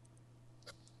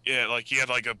 Yeah, like he had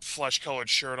like a flesh-colored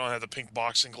shirt on, had the pink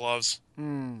boxing gloves.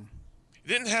 Mm. He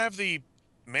didn't have the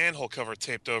manhole cover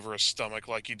taped over his stomach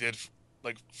like he did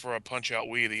for a Punch-Out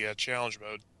Wii, the challenge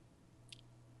mode.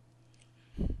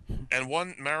 And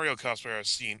one Mario cosplayer I've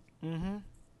seen,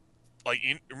 like,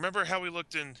 you remember how he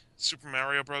looked in Super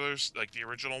Mario Brothers, like the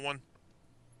original one?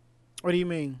 What do you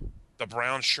mean? The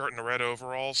brown shirt and the red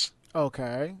overalls.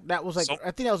 Okay, that was like I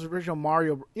think that was the original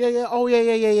Mario. Yeah. Oh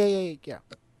yeah.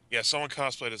 Yeah, someone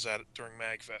cosplayed as that during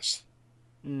MagFest.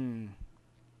 Mm.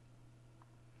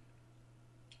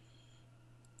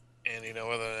 And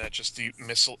other than that, just the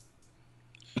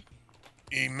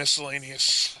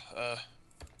miscellaneous,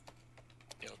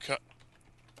 cut.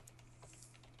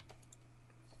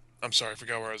 I'm sorry, I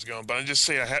forgot where I was going, but I just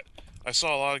say I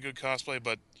saw a lot of good cosplay,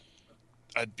 but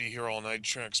I'd be here all night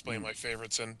trying to explain my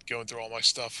favorites and going through all my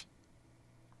stuff.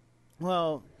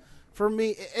 Well, for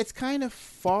me, it's kind of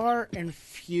far and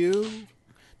few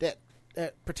that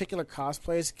particular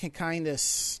cosplays can kind of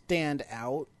stand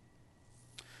out.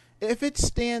 If it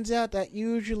stands out, that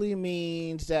usually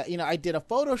means that, I did a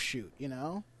photo shoot,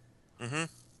 Mm-hmm.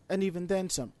 And even then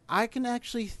some. I can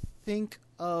actually think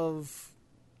of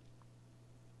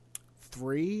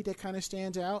 3 that kind of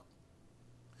stands out.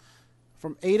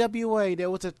 From AWA,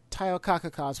 there was a Tayo Kaka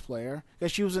cosplayer,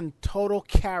 because she was in total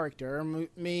character.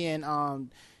 Me and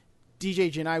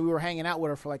DJ Janai, we were hanging out with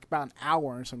her for like about an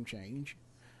hour and some change.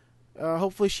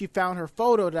 Hopefully she found her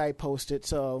photo that I posted,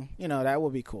 so, that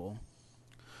would be cool.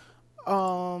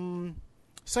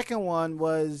 Second one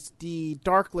was the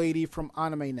Dark Lady from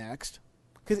Anime Next,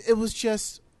 because it was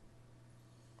just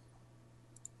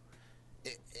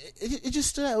it just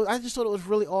stood out. I just thought it was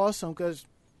really awesome, because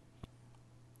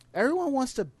everyone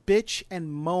wants to bitch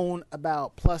and moan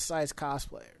about plus size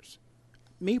cosplayers.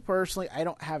 Me personally, I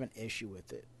don't have an issue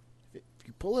with it. If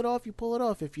you pull it off, you pull it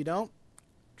off. If you don't,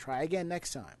 try again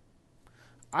next time.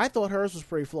 I thought hers was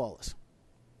pretty flawless.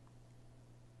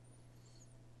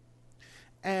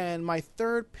 And my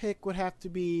third pick would have to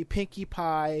be Pinkie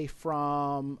Pie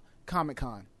from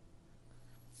Comic-Con.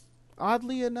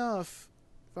 Oddly enough,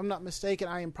 if I'm not mistaken,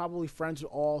 I am probably friends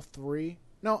with all 3.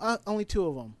 No, only 2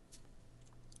 of them.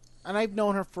 And I've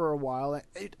known her for a while.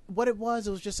 What it was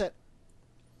just that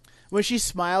when she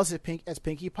smiles as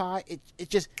Pinkie Pie, it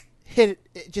just hit it.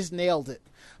 It just nailed it.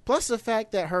 Plus the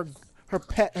fact that her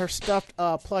stuffed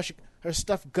plush, her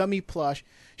stuffed gummy plush,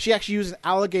 she actually used an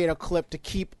alligator clip to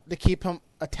keep him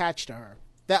attached to her.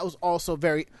 That was also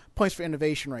very points for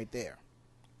innovation right there.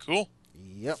 Cool.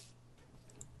 Yep.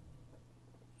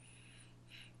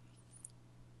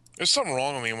 There's something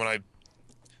wrong with me when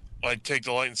I take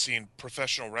delight in seeing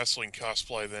professional wrestling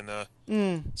cosplay than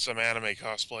some anime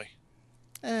cosplay.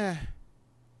 I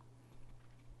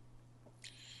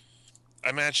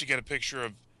managed to get a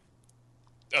picture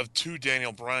of 2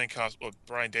 Danielson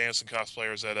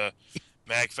cosplayers at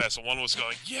MagFest, and one was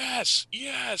going, yes,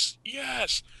 yes,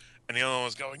 yes, and the other one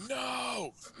was going,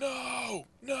 no, no,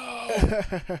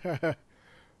 no.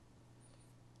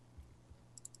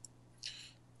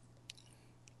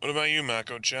 What about you,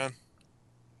 Mako-chan?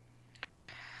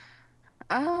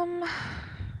 I'm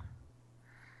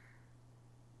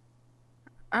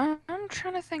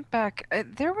trying to think back.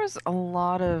 There was a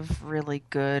lot of really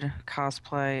good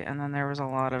cosplay, and then there was a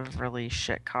lot of really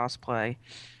shit cosplay.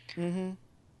 Mm-hmm.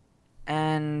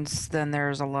 And then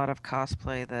there's a lot of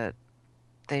cosplay that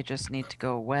they just need to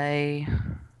go away.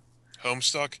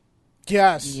 Homestuck?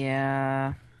 Yes.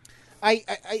 Yeah.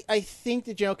 I think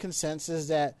the general consensus is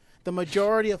that the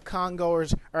majority of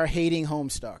congoers are hating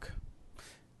Homestuck.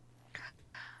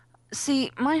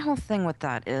 See, my whole thing with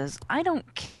that is I don't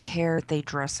care if they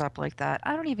dress up like that.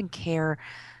 I don't even care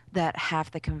that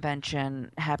half the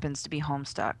convention happens to be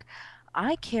Homestuck.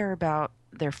 I care about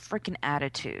their freaking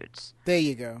attitudes. There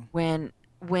you go. When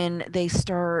they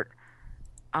start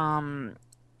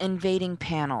invading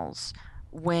panels,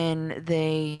 when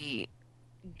they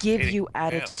give Hating you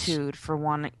fans. attitude for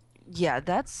one. Yeah,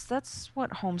 that's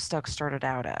what Homestuck started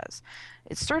out as.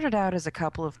 It started out as a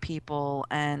couple of people,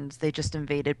 and they just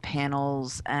invaded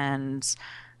panels and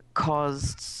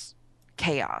caused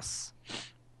chaos.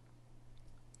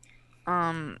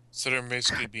 So they're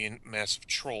basically being massive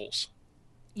trolls.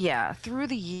 Yeah, through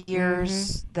the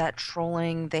years, that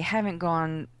trolling, they haven't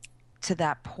gone to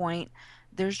that point.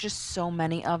 There's just so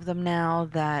many of them now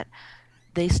that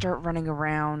they start running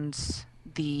around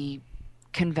the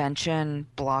convention,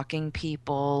 blocking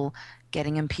people,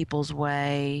 getting in people's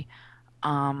way,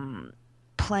 um,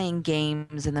 playing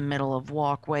games in the middle of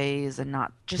walkways and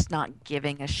not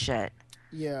giving a shit.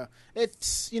 Yeah,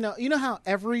 it's you know how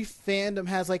every fandom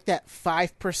has like that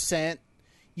 5%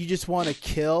 you just want to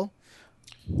kill.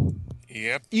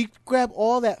 Yep. You grab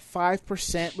all that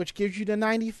 5%, which gives you the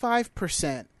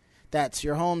 95%. That's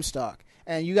your Homestuck,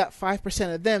 and you got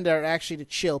 5% of them that are actually the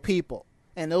chill people.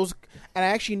 And I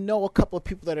actually know a couple of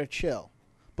people that are chill,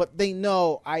 but they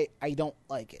know I don't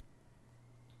like it.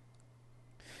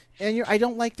 And I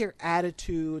don't like their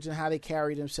attitudes and how they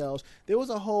carry themselves. There was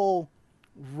a whole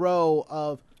row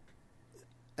of,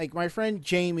 like, my friend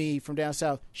Jamie from down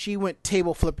south, she went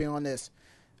table flipping on this.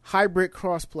 Hybrid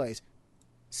crossplays.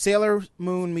 Sailor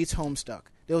Moon meets Homestuck.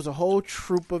 There was a whole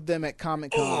troop of them at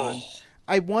Comic Con. Oh.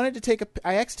 I asked to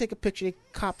take a picture. They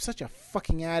copped such a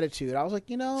fucking attitude. I was like,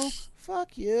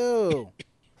 fuck you.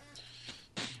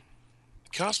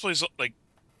 Cosplay's like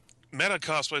meta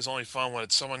cosplay is only fun when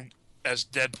it's someone as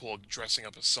Deadpool dressing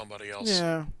up as somebody else.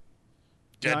 Yeah.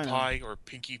 Dead I know. Pie or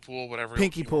Pinky Pool, whatever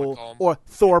Pinky you want to call Pool him. or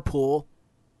Thor Pool.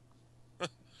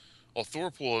 Well,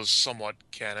 Thorpool is somewhat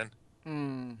canon.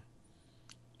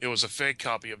 It was a fake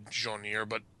copy of Jonier,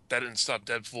 but that didn't stop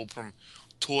Deadpool from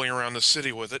tooling around the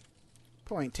city with it.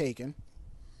 Point taken.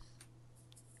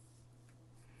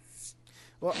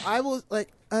 Well, I will,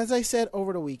 as I said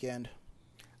over the weekend,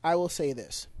 I will say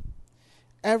this.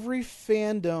 Every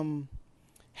fandom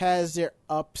has their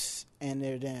ups and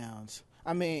their downs.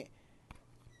 I mean,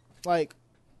 like,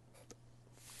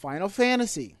 Final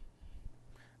Fantasy,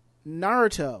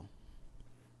 Naruto,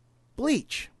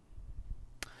 Bleach,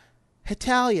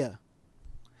 Hetalia,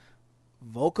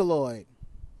 Vocaloid,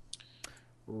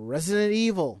 Resident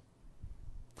Evil,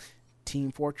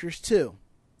 Team Fortress 2.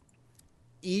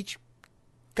 Each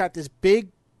got this big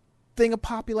thing of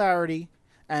popularity,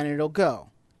 and it'll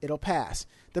pass.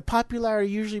 The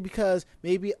popularity usually because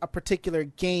maybe a particular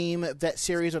game, that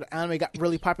series, or the anime got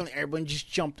really popular and everyone just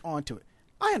jumped onto it.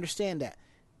 I understand that.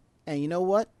 And you know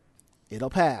what? It'll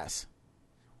pass.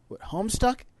 With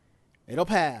Homestuck, it'll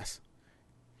pass.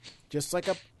 Just like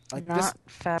Not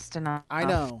fast enough. I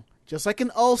know. Just like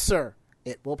an ulcer,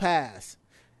 it will pass.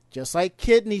 Just like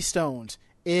kidney stones,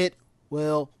 it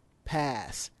will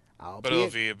pass. But it'll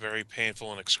be a very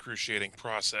painful and excruciating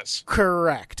process.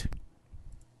 Correct.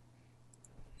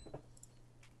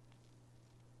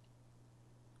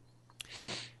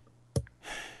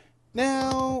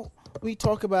 Now we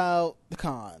talk about the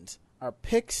cons, our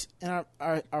picks and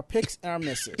our picks and our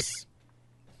misses.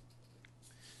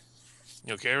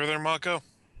 You okay over there, Mako?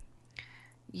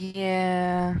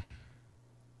 Yeah.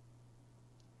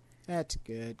 That's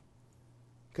good,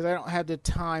 because I don't have the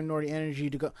time nor the energy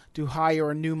to go to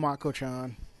hire a new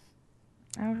Mako-chan.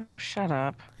 Oh, shut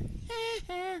up.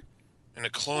 And a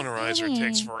clonerizer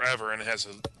takes forever and has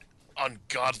an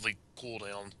ungodly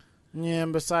cooldown. Yeah,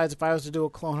 and besides, if I was to do a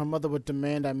clone, her mother would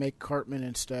demand I make Cartman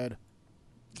instead.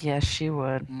 Yes, she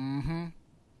would. Mm-hmm.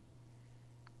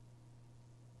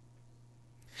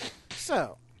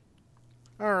 So,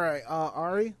 all right,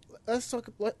 Ari, let's talk.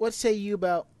 What say you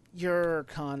about your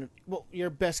your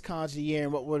best cons of the year,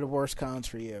 and what were the worst cons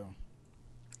for you?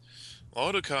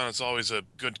 Well, Otakon is always a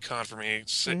good con for me.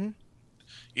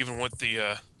 Even with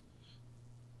the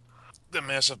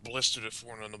massive blister that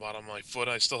formed on the bottom of my foot,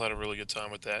 I still had a really good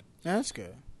time with that. That's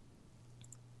good.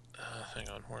 Hang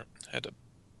on, where had the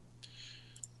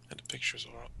pictures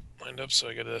all lined up, so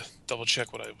I gotta double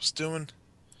check what I was doing.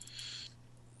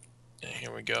 And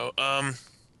here we go. I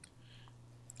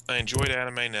enjoyed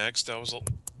Anime Next. That was a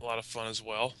lot of fun as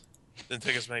well. Didn't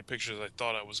take as many pictures as I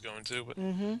thought I was going to, but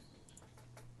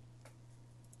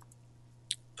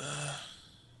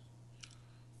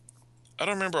I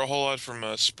don't remember a whole lot from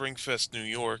Springfest New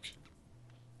York.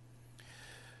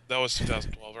 That was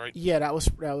 2012, right? Yeah, that was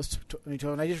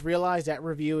 2012. And I just realized that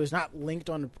review is not linked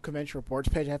on the convention reports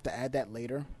page. I have to add that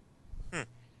later.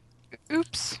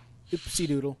 Oops. Oopsie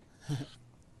doodle.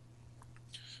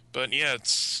 But yeah,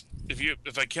 it's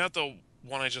if I count the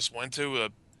one I just went to,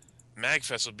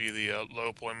 MagFest would be the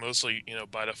low point, mostly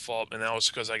by default, and that was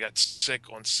because I got sick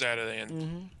on Saturday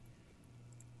and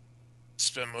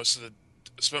spent most of the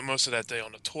spent most of that day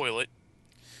on the toilet.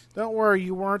 Don't worry,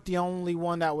 you weren't the only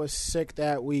one that was sick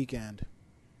that weekend.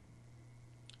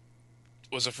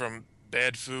 Was it from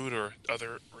bad food or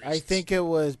other reasons? I think it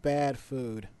was bad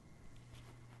food.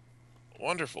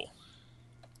 Wonderful.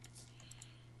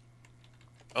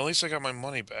 At least I got my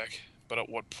money back, but at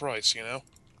what price, you know?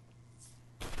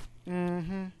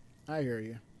 Mm-hmm. I hear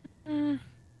you.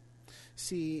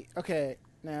 See, okay,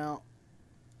 now,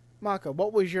 Maka,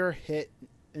 what was your hit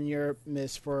and your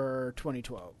miss for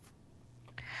 2012?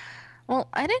 Well,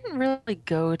 I didn't really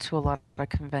go to a lot of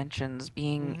conventions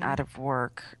being out of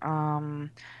work.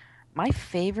 My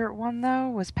favorite one, though,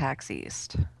 was PAX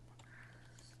East.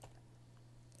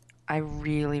 I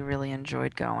really, really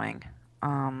enjoyed going.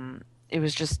 It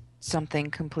was just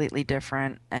something completely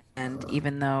different, and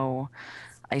even though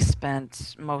I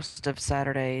spent most of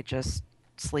Saturday just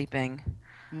sleeping,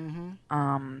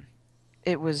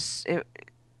 it was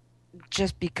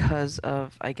just because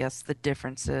of, I guess, the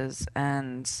differences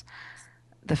and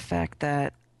the fact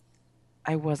that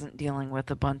I wasn't dealing with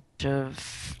a bunch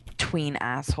of tween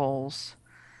assholes.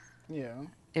 Yeah.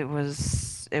 It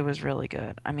was really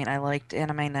good. I mean, I liked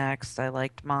Anime Next, I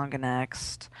liked Manga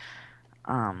Next,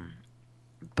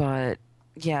 but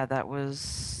yeah, that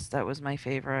was my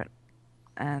favorite.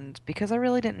 And because I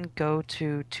really didn't go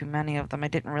to too many of them, I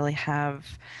didn't really have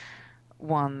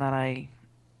one that I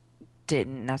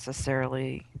didn't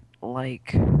necessarily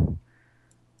like.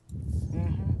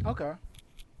 Okay. All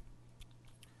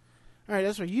right,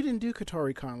 that's right. You didn't do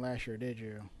KatoriCon last year, did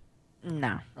you?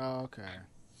 No. Oh, okay.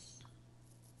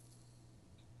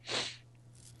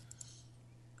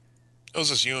 It was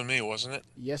just you and me, wasn't it?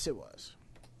 Yes, it was.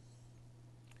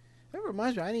 That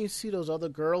reminds me, I didn't even see those other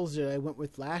girls that I went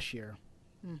with last year.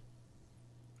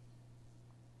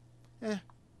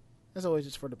 As always,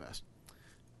 it's for the best.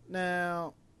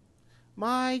 Now,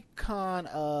 my con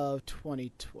of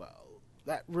 2012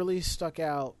 that really stuck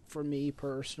out for me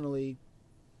personally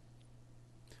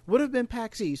would have been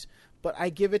PAX East, but I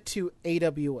give it to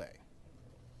AWA.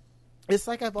 It's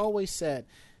like I've always said,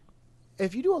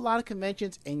 if you do a lot of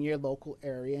conventions in your local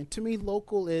area, and to me,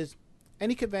 local is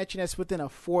any convention that's within a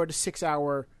 4 to 6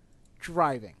 hour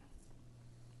driving,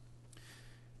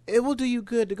 it will do you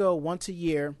good to go once a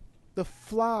year to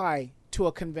fly to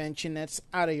a convention that's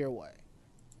out of your way.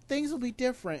 Things will be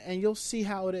different, and you'll see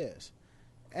how it is.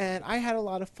 And I had a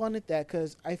lot of fun at that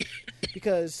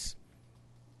because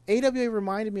AWA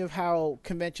reminded me of how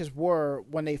conventions were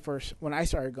when I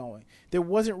started going. There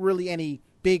wasn't really any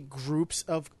big groups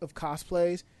of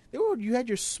cosplays. You had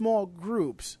your small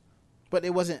groups, but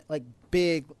it wasn't like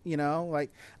big, you know.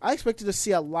 Like I expected to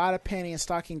see a lot of panty and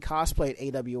stocking cosplay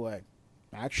at AWA.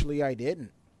 Actually, I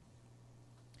didn't.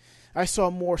 I saw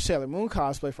more Sailor Moon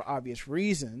cosplay for obvious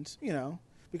reasons, you know,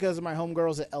 because of my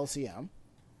homegirls at LCM.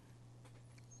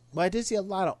 But I did see a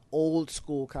lot of old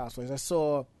school cosplays. I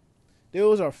saw there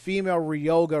was a female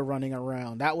Ryoga running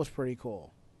around. That was pretty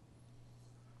cool.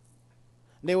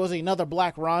 There was another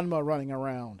Black Ranma running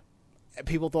around. And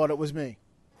people thought it was me.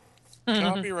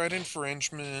 Copyright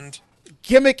infringement.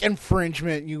 Gimmick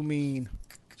infringement, you mean.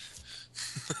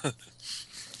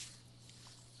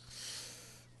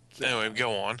 Anyway,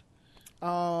 go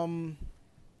on.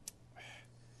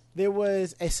 There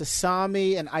was a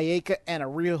Sasami, an Ayaka, and a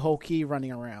Ryohoki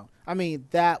running around. I mean,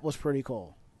 that was pretty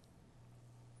cool.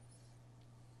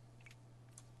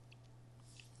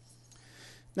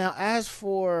 Now, as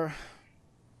for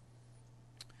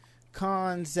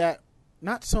cons that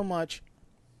not so much,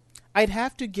 I'd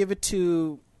have to give it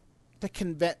to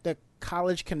the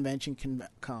college convention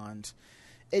cons.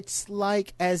 It's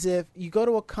like as if you go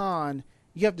to a con,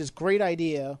 you have this great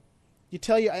idea, you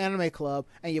tell your anime club,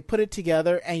 and you put it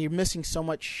together, and you're missing so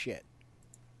much shit.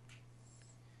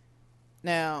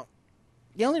 Now,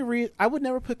 the only reason I would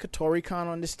never put KatoriCon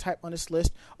on this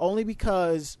list, only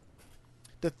because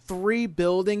the 3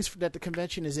 buildings that the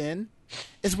convention is in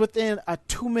is within a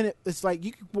 2-minute. It's like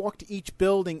you could walk to each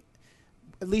building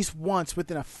at least once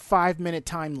within a 5-minute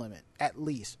time limit, at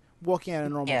least walking at a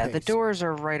normal pace. Yeah, the doors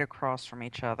are right across from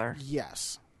each other.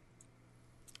 Yes,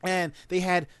 and they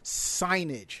had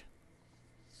signage.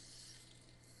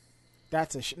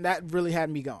 That really had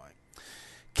me going.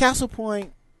 Castle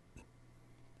Point.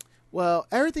 Well,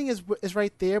 everything is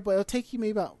right there, but it'll take you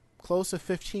maybe about close to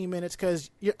 15 minutes because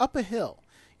you're up a hill.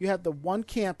 You have the one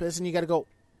campus, and you got to go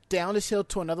down this hill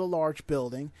to another large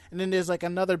building, and then there's like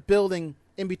another building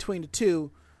in between the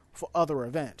two for other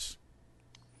events.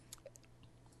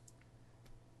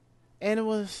 And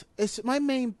it's my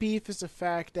main beef is the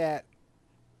fact that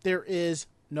there is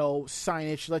no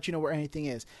signage to let you know where anything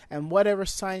is, and whatever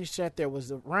signage that there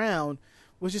was around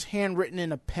was just handwritten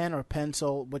in a pen or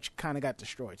pencil, which kind of got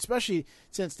destroyed. Especially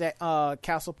since that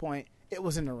Castle Point, it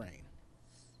was in the rain.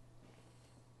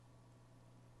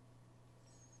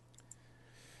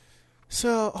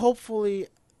 So hopefully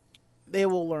they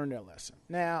will learn their lesson.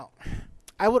 Now,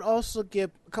 I would also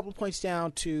give a couple of points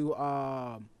down to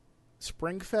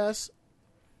Springfest,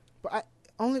 but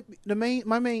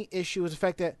my main issue is the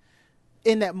fact that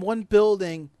in that one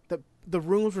building, the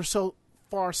rooms were so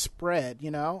far spread,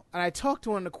 you know. And I talked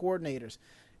to one of the coordinators.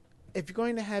 If you're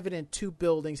going to have it in 2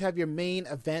 buildings, have your main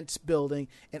events building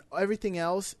and everything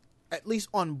else at least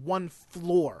on one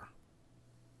floor.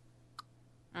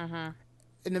 Mm-hmm.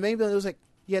 In the main building, it was like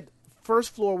you had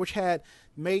first floor, which had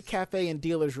maid cafe and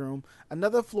dealer's room,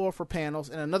 another floor for panels,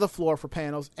 and another floor for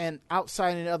panels, and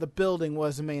outside in the other building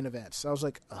was the main event. So I was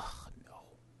like, ugh, no.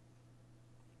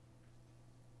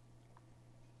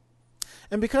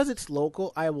 And because it's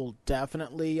local, I will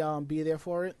definitely be there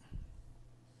for it.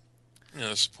 You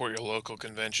know, support your local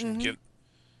convention. Mm-hmm.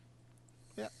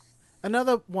 Yeah.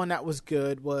 Another one that was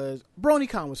good was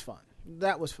BronyCon was fun.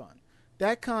 That was fun.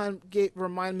 That con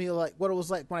reminded me of like what it was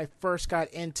like when I first got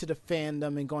into the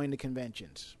fandom and going to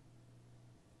conventions.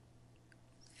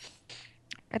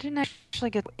 I didn't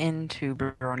actually get into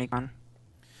BronyCon.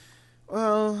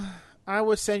 Well, I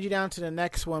would send you down to the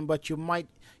next one, but you might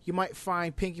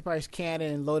find Pinkie Pie's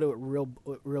cannon and load it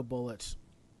with real bullets.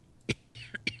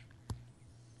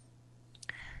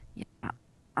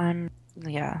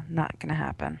 Yeah, not gonna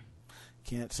happen.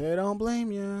 Can't say I don't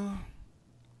blame you.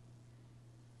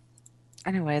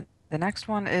 Anyway, the next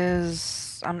one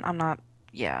is I'm not.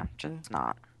 Yeah, just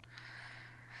not.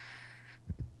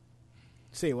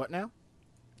 Say what now?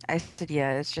 I said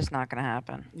yeah, it's just not gonna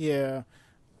happen. Yeah,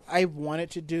 I wanted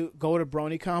to go to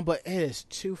BronyCon, but it is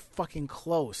too fucking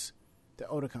close to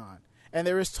Otakon. And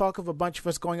there is talk of a bunch of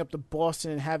us going up to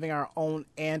Boston and having our own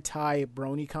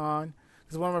anti-BronyCon.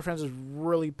 Because one of my friends was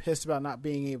really pissed about not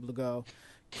being able to go.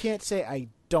 Can't say I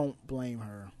don't blame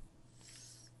her.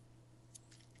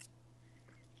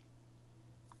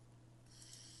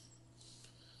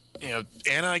 You know,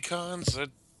 anti-cons,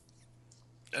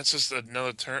 that's just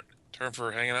another term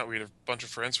for hanging out with a bunch of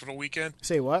friends for the weekend.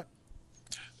 Say what?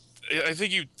 I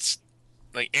think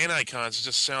anti-cons, it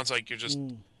just sounds like you're just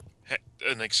an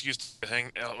excuse to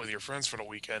hang out with your friends for the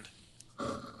weekend.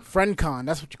 FriendCon,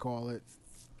 that's what you call it.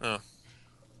 Oh.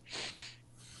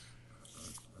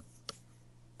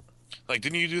 Like,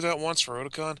 didn't you do that once for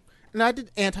Otakon? And I did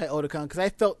anti-Otakon because I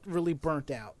felt really burnt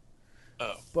out.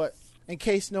 Oh. But in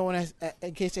case anyone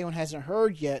hasn't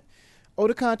heard yet,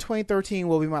 Otakon 2013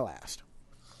 will be my last.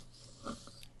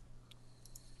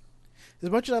 As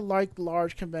much as I like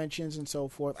large conventions and so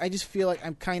forth, I just feel like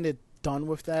I'm kind of done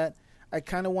with that. I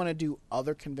kind of want to do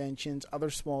other conventions, other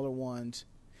smaller ones,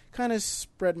 kind of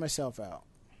spread myself out.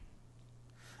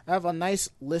 I have a nice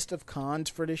list of cons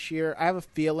for this year. I have a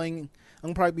feeling I'm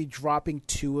going to probably be dropping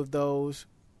 2 of those.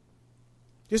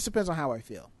 Just depends on how I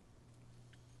feel.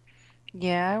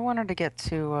 Yeah, I wanted to get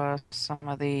to some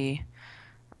of the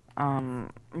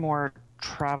more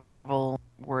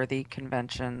travel-worthy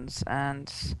conventions,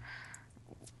 and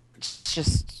it's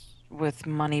just with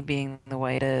money being the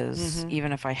way it is,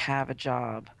 even if I have a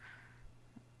job,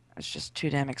 it's just too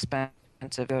damn expensive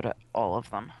to go to all of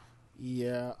them.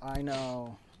 Yeah, I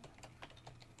know.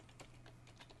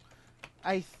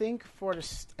 I think for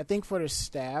the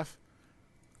staff,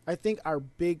 I think our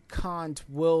big cons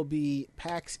will be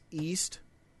PAX East,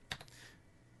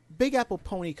 Big Apple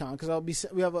PonyCon, because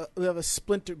we have a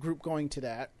splinter group going to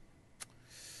that,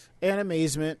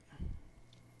 Animazement,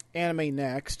 Anime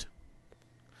Next,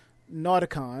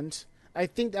 Nauticons. I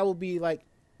think that will be like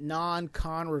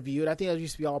non-con reviewed. I think that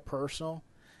used to be all personal,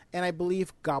 and I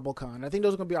believe GobbleCon. I think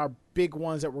those are going to be our big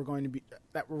ones that we're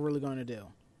really going to do.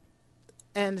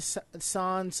 And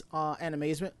Sans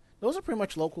Animazement. Those are pretty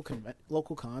much local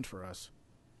cons for us.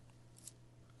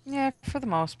 Yeah, for the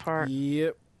most part.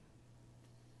 Yep.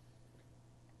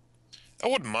 I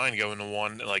wouldn't mind going to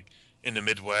one like in the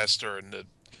Midwest or in the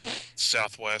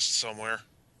Southwest somewhere,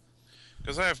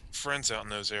 because I have friends out in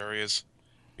those areas.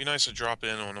 Be nice to drop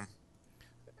in on them.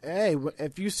 Hey,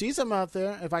 if you see something out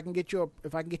there, if I can get you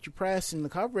press and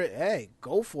cover it, hey,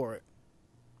 go for it.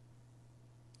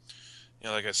 You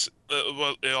know, like I said,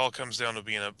 well, it all comes down to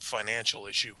being a financial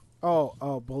issue.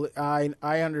 I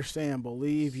understand.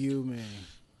 Believe you me.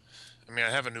 I mean, I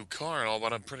have a new car and all,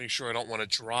 but I'm pretty ssure I don't want to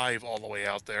drive all the way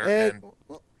out there.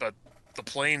 But the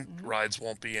plane rides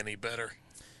won't be any better.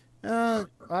 I'll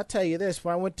tell you this: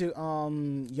 when I went to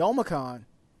Youmacon,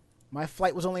 my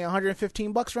flight was only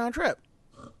 $115 round trip.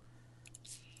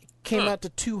 came out to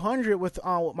 $200 with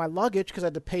my luggage because I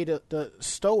had to pay to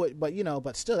stow it. But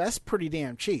but still, that's pretty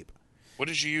damn cheap. What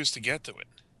did you use to get to it?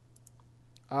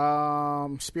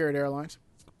 Spirit Airlines.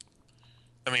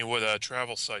 I mean, what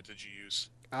travel site did you use?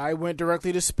 I went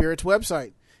directly to Spirit's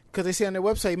website because they say on their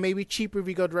website it may be cheaper if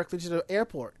you go directly to the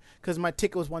airport. Because my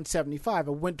ticket was $175. I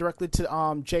went directly to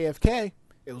JFK.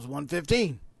 It was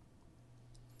 $115.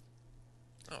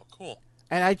 Oh, cool.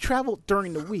 And I traveled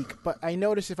during the week, but I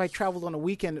noticed if I traveled on a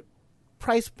weekend,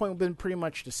 price point would have been pretty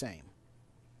much the same.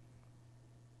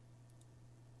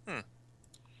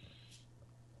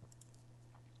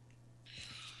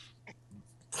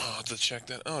 I'll have to check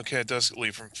that. Oh, okay, it does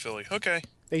leave from Philly. Okay.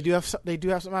 They do have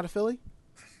some out of Philly.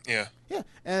 Yeah. Yeah,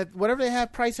 and whatever they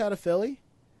have price out of Philly,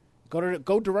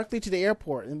 go directly to the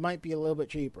airport. It might be a little bit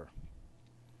cheaper.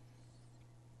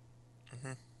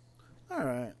 All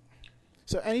right.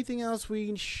 So, anything else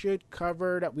we should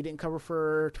cover that we didn't cover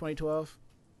for 2012?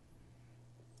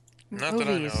 Not that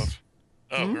I know of.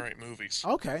 Oh, right, movies.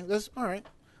 Okay, that's all right.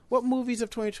 What movies of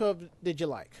 2012 did you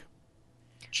like?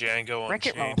 Django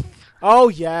Wreck-It Unchained. Ralph. Oh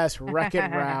yes,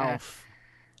 Wreck-It Ralph.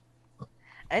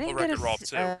 I didn't Well, get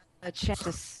Wreck-It Ralph, too. a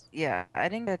chance to. I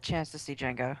didn't get a chance to see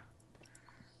Django.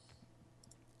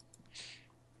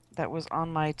 That was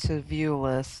on my to-view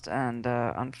list, and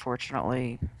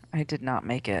unfortunately, I did not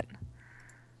make it.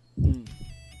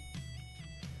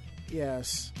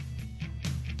 Yes.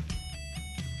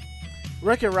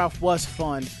 Wreck-It Ralph was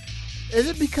fun. Is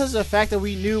it because of the fact that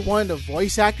we knew one of the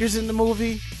voice actors in the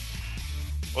movie?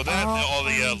 Well, that and all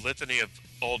the litany of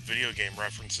old video game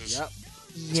references. Yep.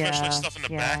 Especially stuff in the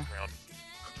background.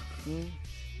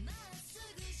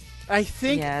 I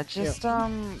think. Yeah, just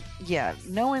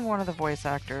knowing one of the voice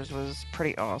actors was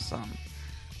pretty awesome.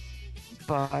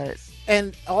 But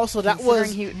And also that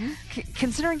was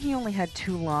considering he only had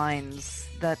 2 lines,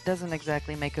 that doesn't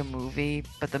exactly make a movie,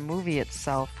 but the movie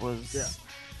itself was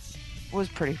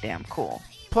pretty damn cool.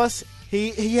 plus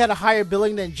he had a higher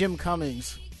billing than Jim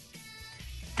Cummings.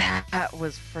 That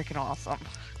was freaking awesome.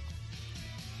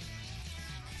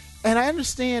 And I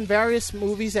understand various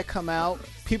movies that come out,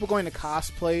 people going to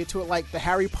cosplay to it, like the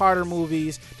Harry Potter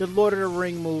movies, the Lord of the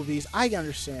Ring movies. I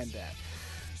understand that.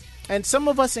 And some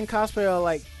of us in cosplay are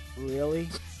like, really?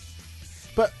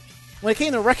 But when it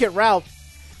came to Wreck-It Ralph,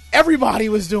 everybody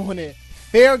was doing it.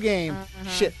 Fair game.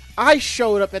 Shit. I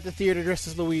showed up at the theater dressed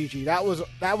as Luigi. That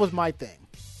was my thing.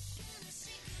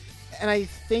 And I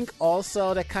think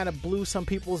also that kind of blew some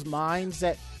people's minds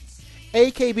that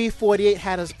AKB48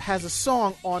 has a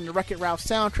song on the Wreck-It Ralph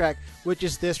soundtrack, which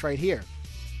is this right here.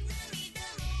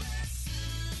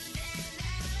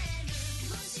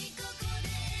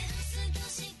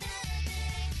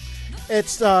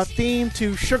 It's the theme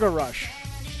to Sugar Rush.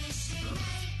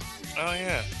 Oh,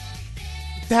 yeah.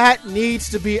 That needs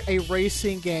to be a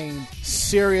racing game.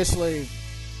 Seriously.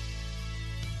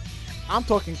 I'm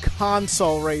talking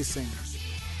console racing.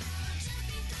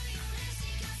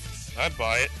 I'd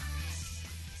buy it.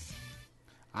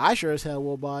 I sure as hell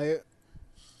will buy it.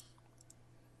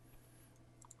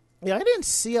 Yeah, I didn't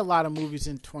see a lot of movies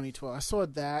in 2012. I saw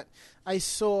that. I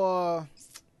saw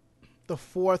the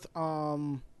fourth,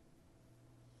 that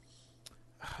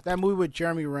movie with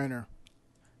Jeremy Renner.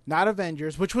 Not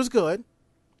Avengers, which was good.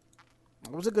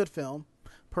 It was a good film.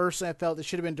 Personally, I felt it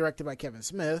should have been directed by Kevin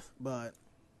Smith, but...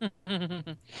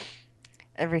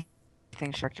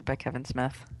 Everything's directed by Kevin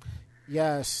Smith.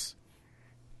 Yes,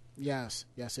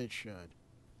 it should.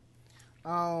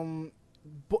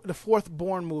 The fourth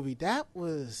Bourne movie, that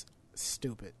was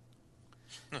stupid.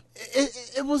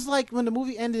 It was like when the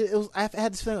movie ended, I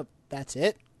had this feeling, that's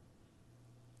it?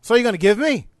 So you're going to give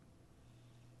me?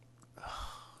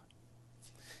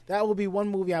 That will be one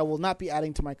movie I will not be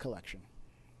adding to my collection.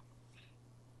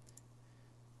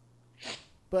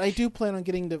 But I do plan on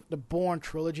getting the Bourne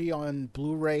trilogy on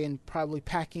Blu-ray and probably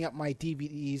packing up my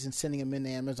DVDs and sending them into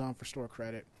Amazon for store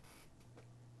credit.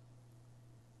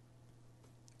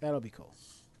 That'll be cool.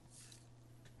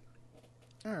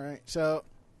 All right, so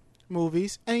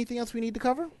movies. Anything else we need to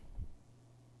cover?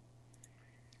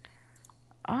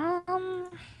 I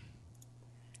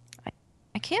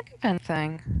can't think of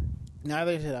anything.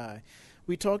 Neither did I.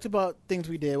 We talked about things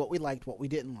we did, what we liked, what we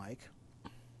didn't like.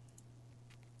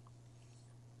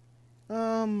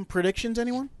 Predictions,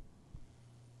 anyone?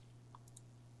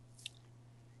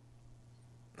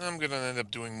 I'm going to end up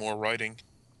doing more writing.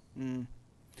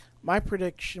 My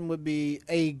prediction would be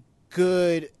a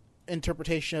good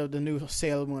interpretation of the new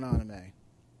Sailor Moon anime.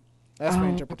 That's my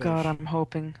interpretation. Oh, God,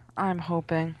 I'm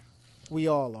hoping. We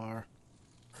all are.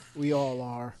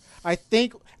 I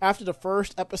think after the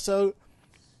first episode,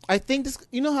 I think this.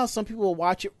 You know how some people will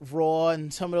watch it Raw,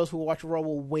 and some of those who watch Raw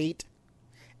will wait,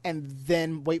 and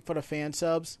then wait for the fan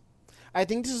subs. I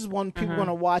think this is one people going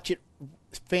to watch it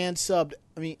fan subbed.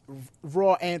 I mean,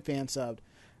 Raw and fan subbed.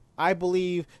 I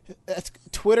believe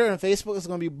Twitter and Facebook is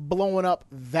going to be blowing up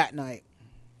that night.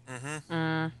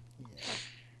 Yeah.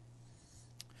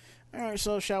 All right,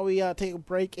 so shall we take a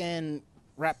break and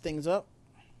wrap things up?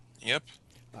 Yep.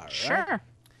 All right. Sure.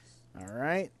 All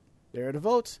right. There are the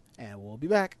votes, and we'll be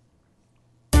back.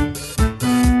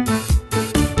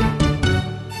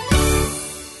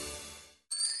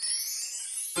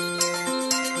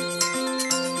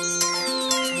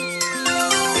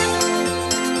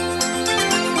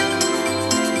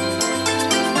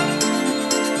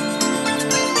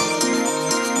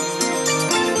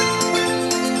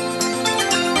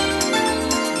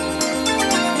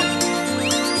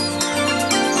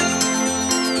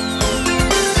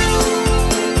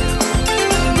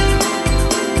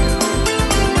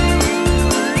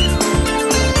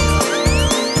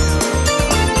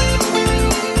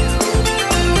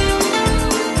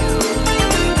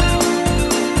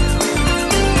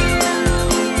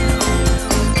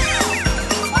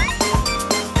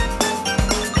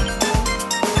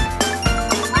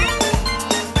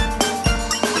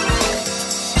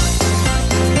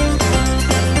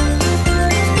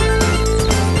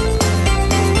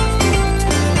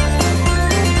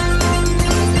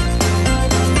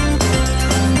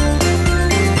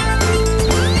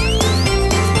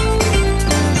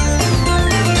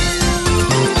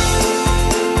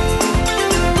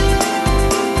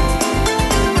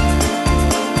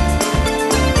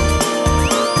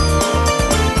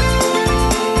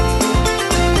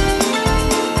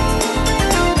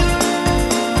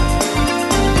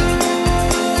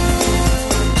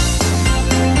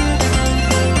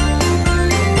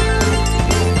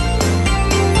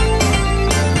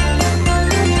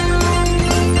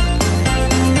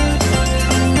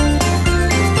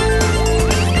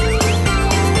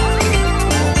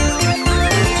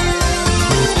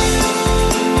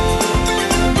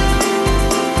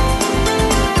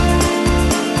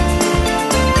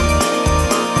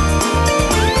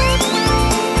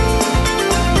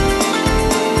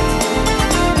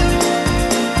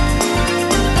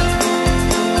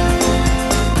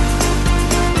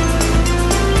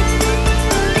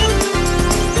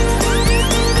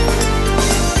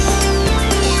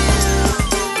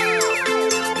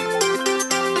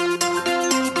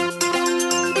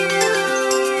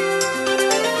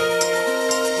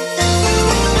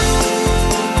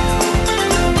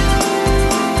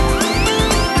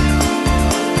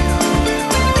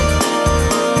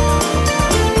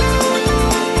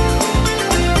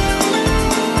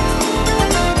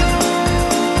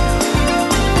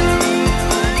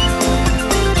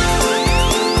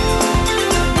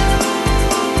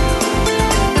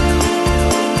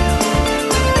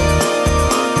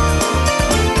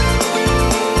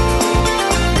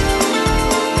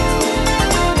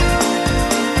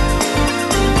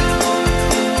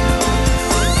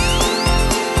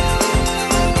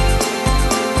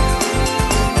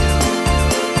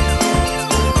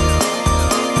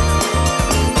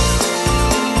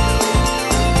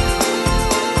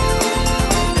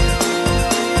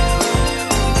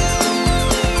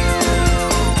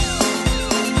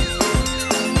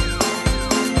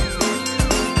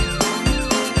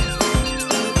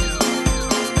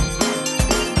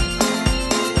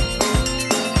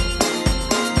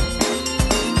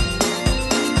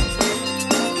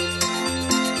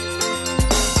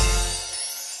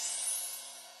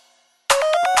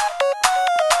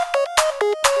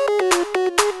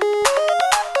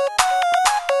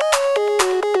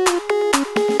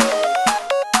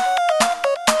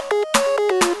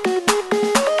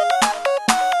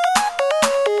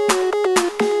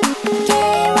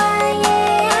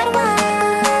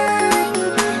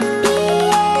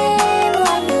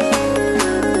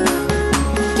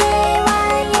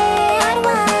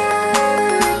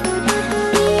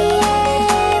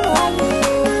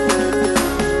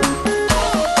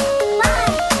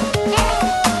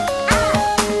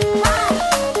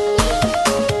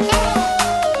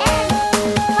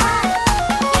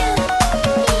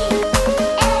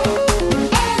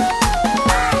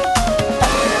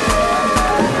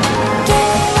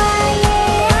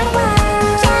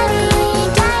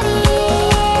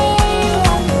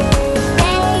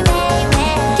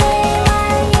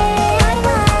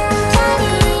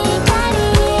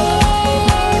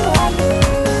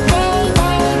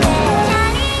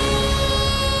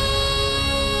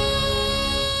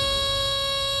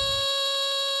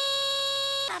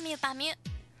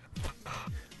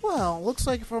 Well, looks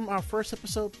like from our first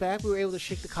episode back, we were able to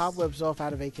shake the cobwebs off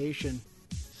out of vacation.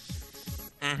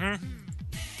 Mm-hmm.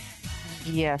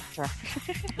 Yes, sir.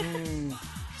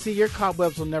 See, your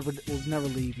cobwebs will never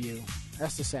leave you.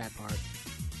 That's the sad part.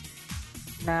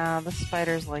 Nah, the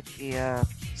spiders like the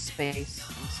space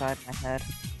inside my head.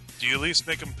 Do you at least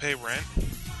make them pay rent?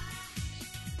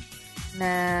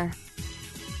 Nah.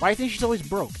 Why do you think she's always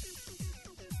broke?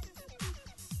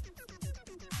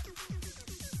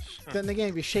 Then again,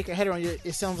 if you shake her head around,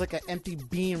 it sounds like an empty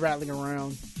bean rattling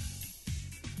around.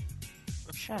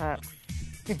 Shut up.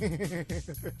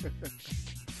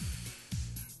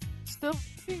 Stop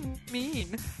being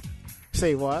mean.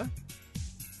 Say what?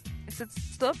 I said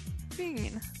stop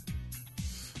being.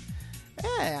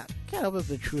 Yeah, can't help it if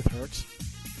the truth hurts.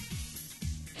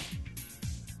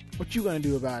 What you gonna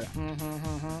do about it?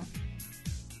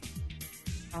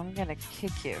 I'm gonna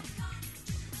kick you.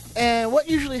 And what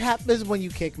usually happens when you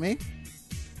kick me?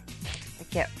 I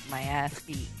get my ass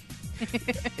beat.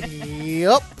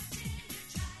 Yep.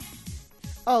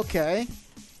 Okay.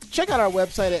 Check out our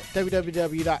website at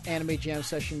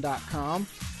www.animejamsession.com.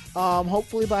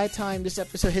 Hopefully by the time this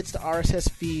episode hits the RSS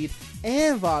feed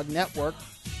and VOG Network,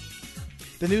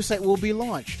 the new site will be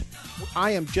launched.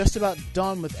 I am just about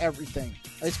done with everything.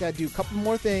 I just gotta do a couple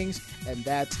more things, and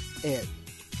that's it.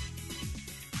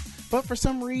 But for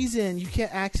some reason, you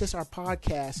can't access our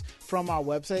podcast from our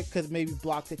website because it may be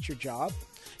blocked at your job.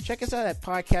 Check us out at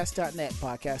podcast.net,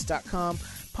 podcast.com,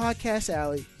 Podcast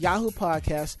Alley, Yahoo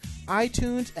Podcasts,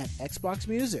 iTunes, and Xbox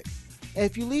Music. And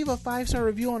if you leave a 5-star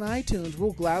review on iTunes,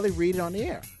 we'll gladly read it on the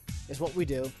air. It's what we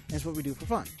do, and it's what we do for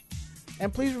fun.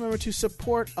 And please remember to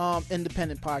support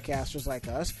independent podcasters like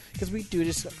us, because we do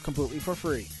this completely for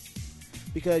free.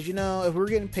 Because, you know, if we were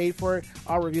getting paid for it,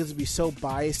 our reviews would be so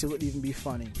biased it wouldn't even be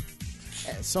funny.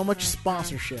 And so much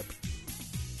sponsorship.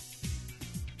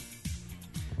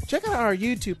 Check out our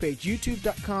YouTube page,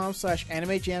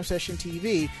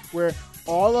 youtube.com/AnimeJamSessionTV, where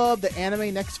all of the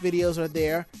Anime Next videos are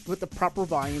there with the proper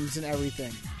volumes and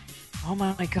everything. Oh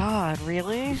my god,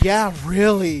 really? Yeah,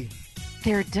 really.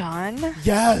 They're done?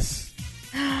 Yes.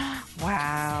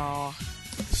 Wow.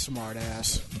 Smart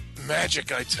ass.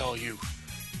 Magic, I tell you.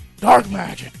 Dark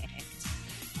magic.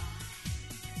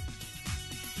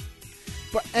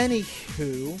 But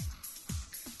anywho,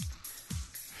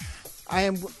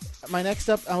 my next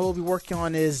up I will be working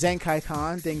on is Zenkai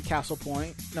Con, then Castle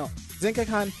Point. No, Zenkai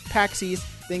Con, PAX East,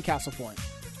 then Castle Point.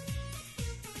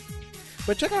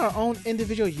 But check out our own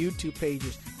individual YouTube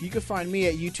pages. You can find me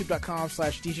at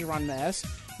youtube.com/DJRonmaS.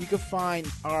 You can find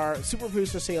our super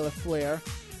producer Sailor Flare,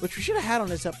 which we should have had on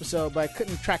this episode, but I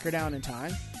couldn't track her down in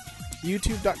time.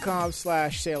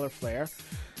 youtube.com/Sailor Flare.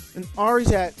 And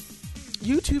Ari's at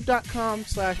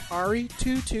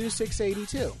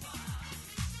youtube.com/Ari22682.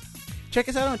 Check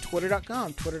us out on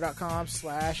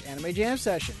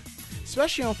twitter.com/AnimeJamSession.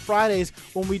 Especially on Fridays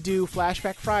when we do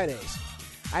Flashback Fridays.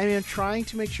 I am trying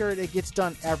to make sure that it gets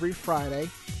done every Friday.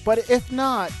 But if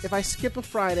not, if I skip a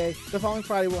Friday, the following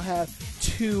Friday we'll have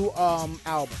 2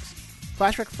 albums.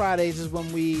 Flashback Fridays is when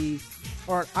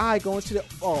I go into the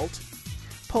vault,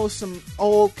 post some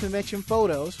old convention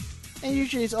photos, and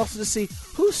usually it's also to see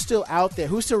who's still out there,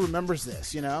 who still remembers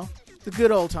this, you know? The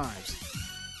good old times.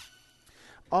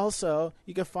 Also,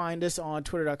 you can find us on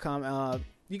twitter.com.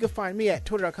 You can find me at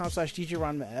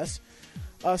twitter.com/DJRonmaS.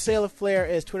 Sailor Flare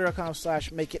is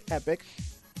twitter.com/MakeItEpic.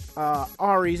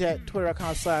 Ari's at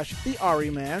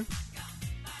twitter.com/TheAriMan.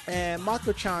 And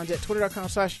Mako-chan's at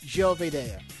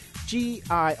twitter.com/Giovedea.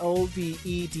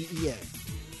 GIOVEDEA.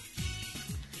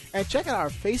 And check out our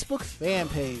Facebook fan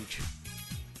page.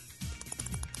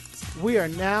 We are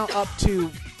now up to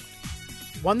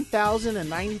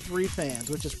 1,093 fans,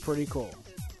 which is pretty cool.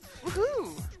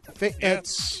 Woohoo!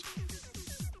 Yes.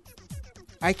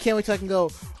 I can't wait till I can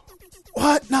go,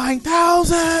 what,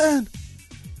 9,000?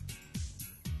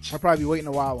 I'll probably be waiting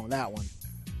a while on that one.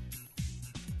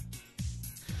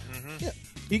 Yeah.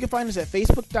 You can find us at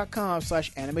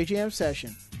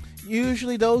facebook.com/AnimeJamSession.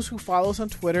 Usually those who follow us on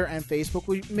Twitter and Facebook,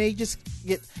 we may just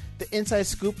get the inside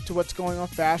scoop to what's going on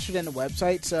faster than the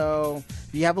website. So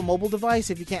if you have a mobile device,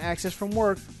 if you can't access from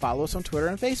work, follow us on Twitter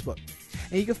and Facebook.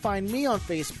 And you can find me on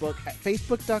Facebook at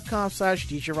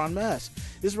facebook.com/DJRonmaS.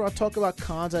 This is where I'll talk about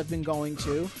cons I've been going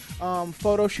to,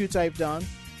 photo shoots I've done,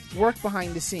 work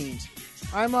behind the scenes.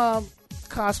 I'm a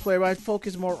cosplayer, but I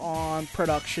focus more on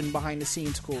production, behind the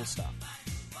scenes cool stuff.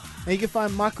 And you can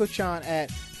find Mako-chan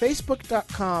at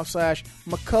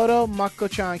facebook.com/Makoto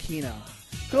Mako-chan Kino.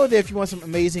 Go there if you want some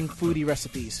amazing foodie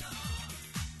recipes.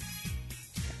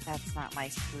 That's not my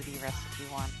foodie recipe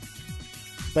one.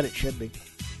 But it should be.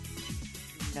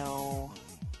 No.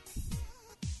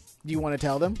 Do you want to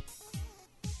tell them?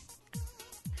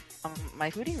 My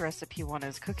foodie recipe one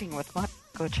is cooking with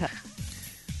Mako-chan.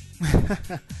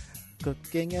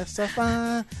 Cooking is so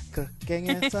fun. Cooking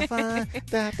is so fun.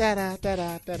 Da da da da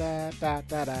da da da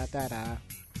da da da da.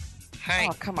 Hey,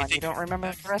 Oh, come on, you don't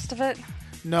remember the rest of it?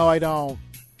 No, I don't.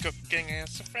 Cooking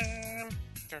is a friend.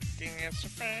 Cooking is a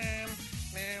friend.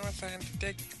 Now it's time to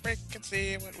take a break and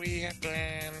see what we have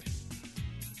planned.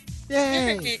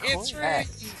 Yay! It's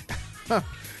Correct. right.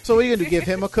 So what are you gonna do? Give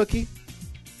him a cookie?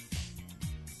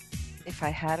 If I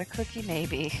had a cookie,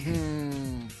 maybe.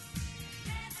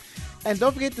 And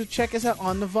don't forget to check us out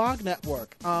on the VOG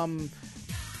Network.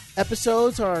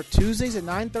 Episodes are Tuesdays at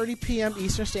 9:30 p.m.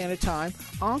 Eastern Standard Time.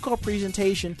 Encore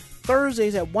presentation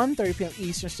Thursdays at 1:30 p.m.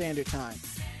 Eastern Standard Time.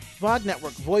 VOG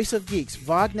Network, Voice of Geeks,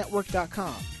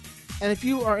 VOGnetwork.com. And if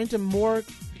you are into more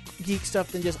geek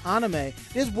stuff than just anime,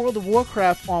 there's World of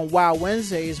Warcraft on WoW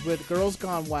Wednesdays with Girls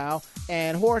Gone WoW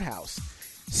and Horde House.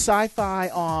 Sci-fi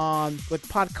with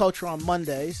Pod Culture on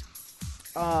Mondays.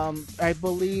 I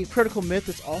believe Critical Myth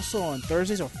is also on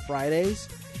Thursdays or Fridays.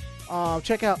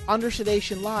 Check out Under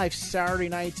Sedation Live Saturday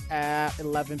nights at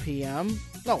 11 p.m.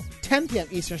 No, 10 p.m.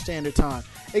 Eastern Standard Time.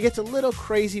 It gets a little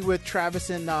crazy with Travis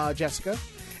and Jessica.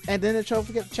 And then don't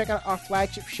forget to check out our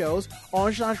flagship shows,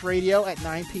 Orange Lounge Radio at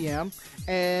 9 p.m.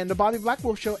 and the Bobby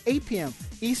Blackwolf Show 8 p.m.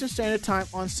 Eastern Standard Time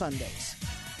on Sundays.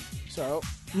 So,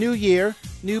 new year,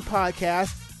 new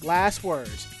podcast, last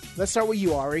words. Let's start with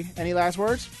you, Ari. Any last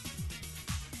words?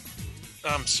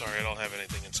 I'm sorry, I don't have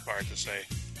anything inspired to say.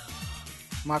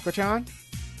 Mako-chan?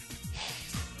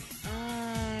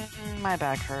 My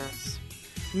back hurts.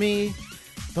 Me?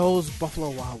 Those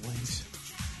Buffalo Wild Wings.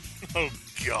 Oh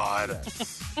God!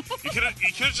 You could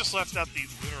have just left out the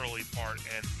literally part,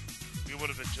 and we would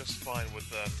have been just fine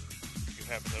with you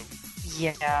having no.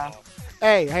 Yeah.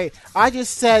 Hey, I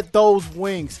just said those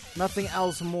wings. Nothing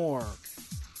else more.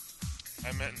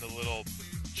 I meant in the little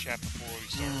chat before we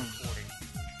started recording.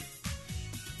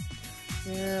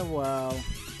 Yeah, well.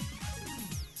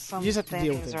 Some You just have to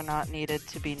deal with things it. are not needed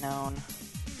to be known.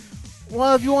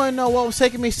 Well, if you want to know what was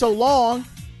taking me so long,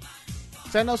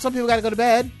 because I know some people got to go to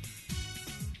bed.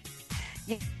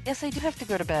 Yes, I do have to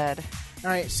go to bed. All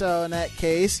right, so in that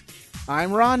case, I'm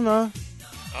Ranma.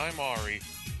 I'm Ari.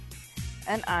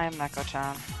 And I'm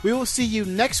Mako-chan. We will see you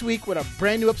next week with a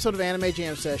brand new episode of Anime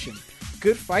Jam Session.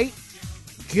 Good fight.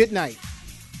 Good night.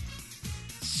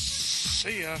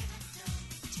 See ya.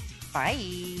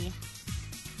 Bye.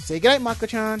 Say good night,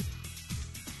 Mako-chan.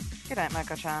 Good night,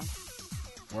 Mako-chan.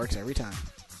 Works every time.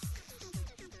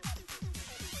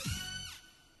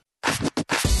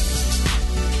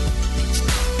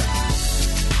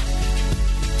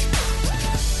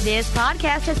 This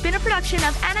podcast has been a production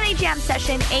of Anime Jam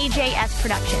Session AJS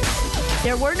Productions.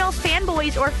 There were no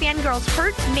fanboys or fangirls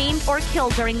hurt, maimed, or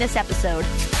killed during this episode.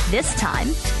 This time.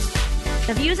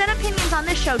 The views and opinions on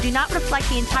this show do not reflect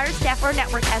the entire staff or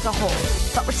network as a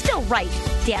whole. But we're still right,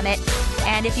 damn it.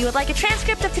 And if you would like a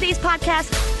transcript of today's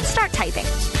podcast, start typing.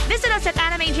 Visit us at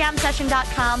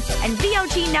animejamsession.com and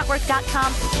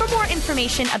vognetwork.com for more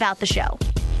information about the show.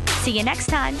 See you next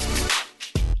time.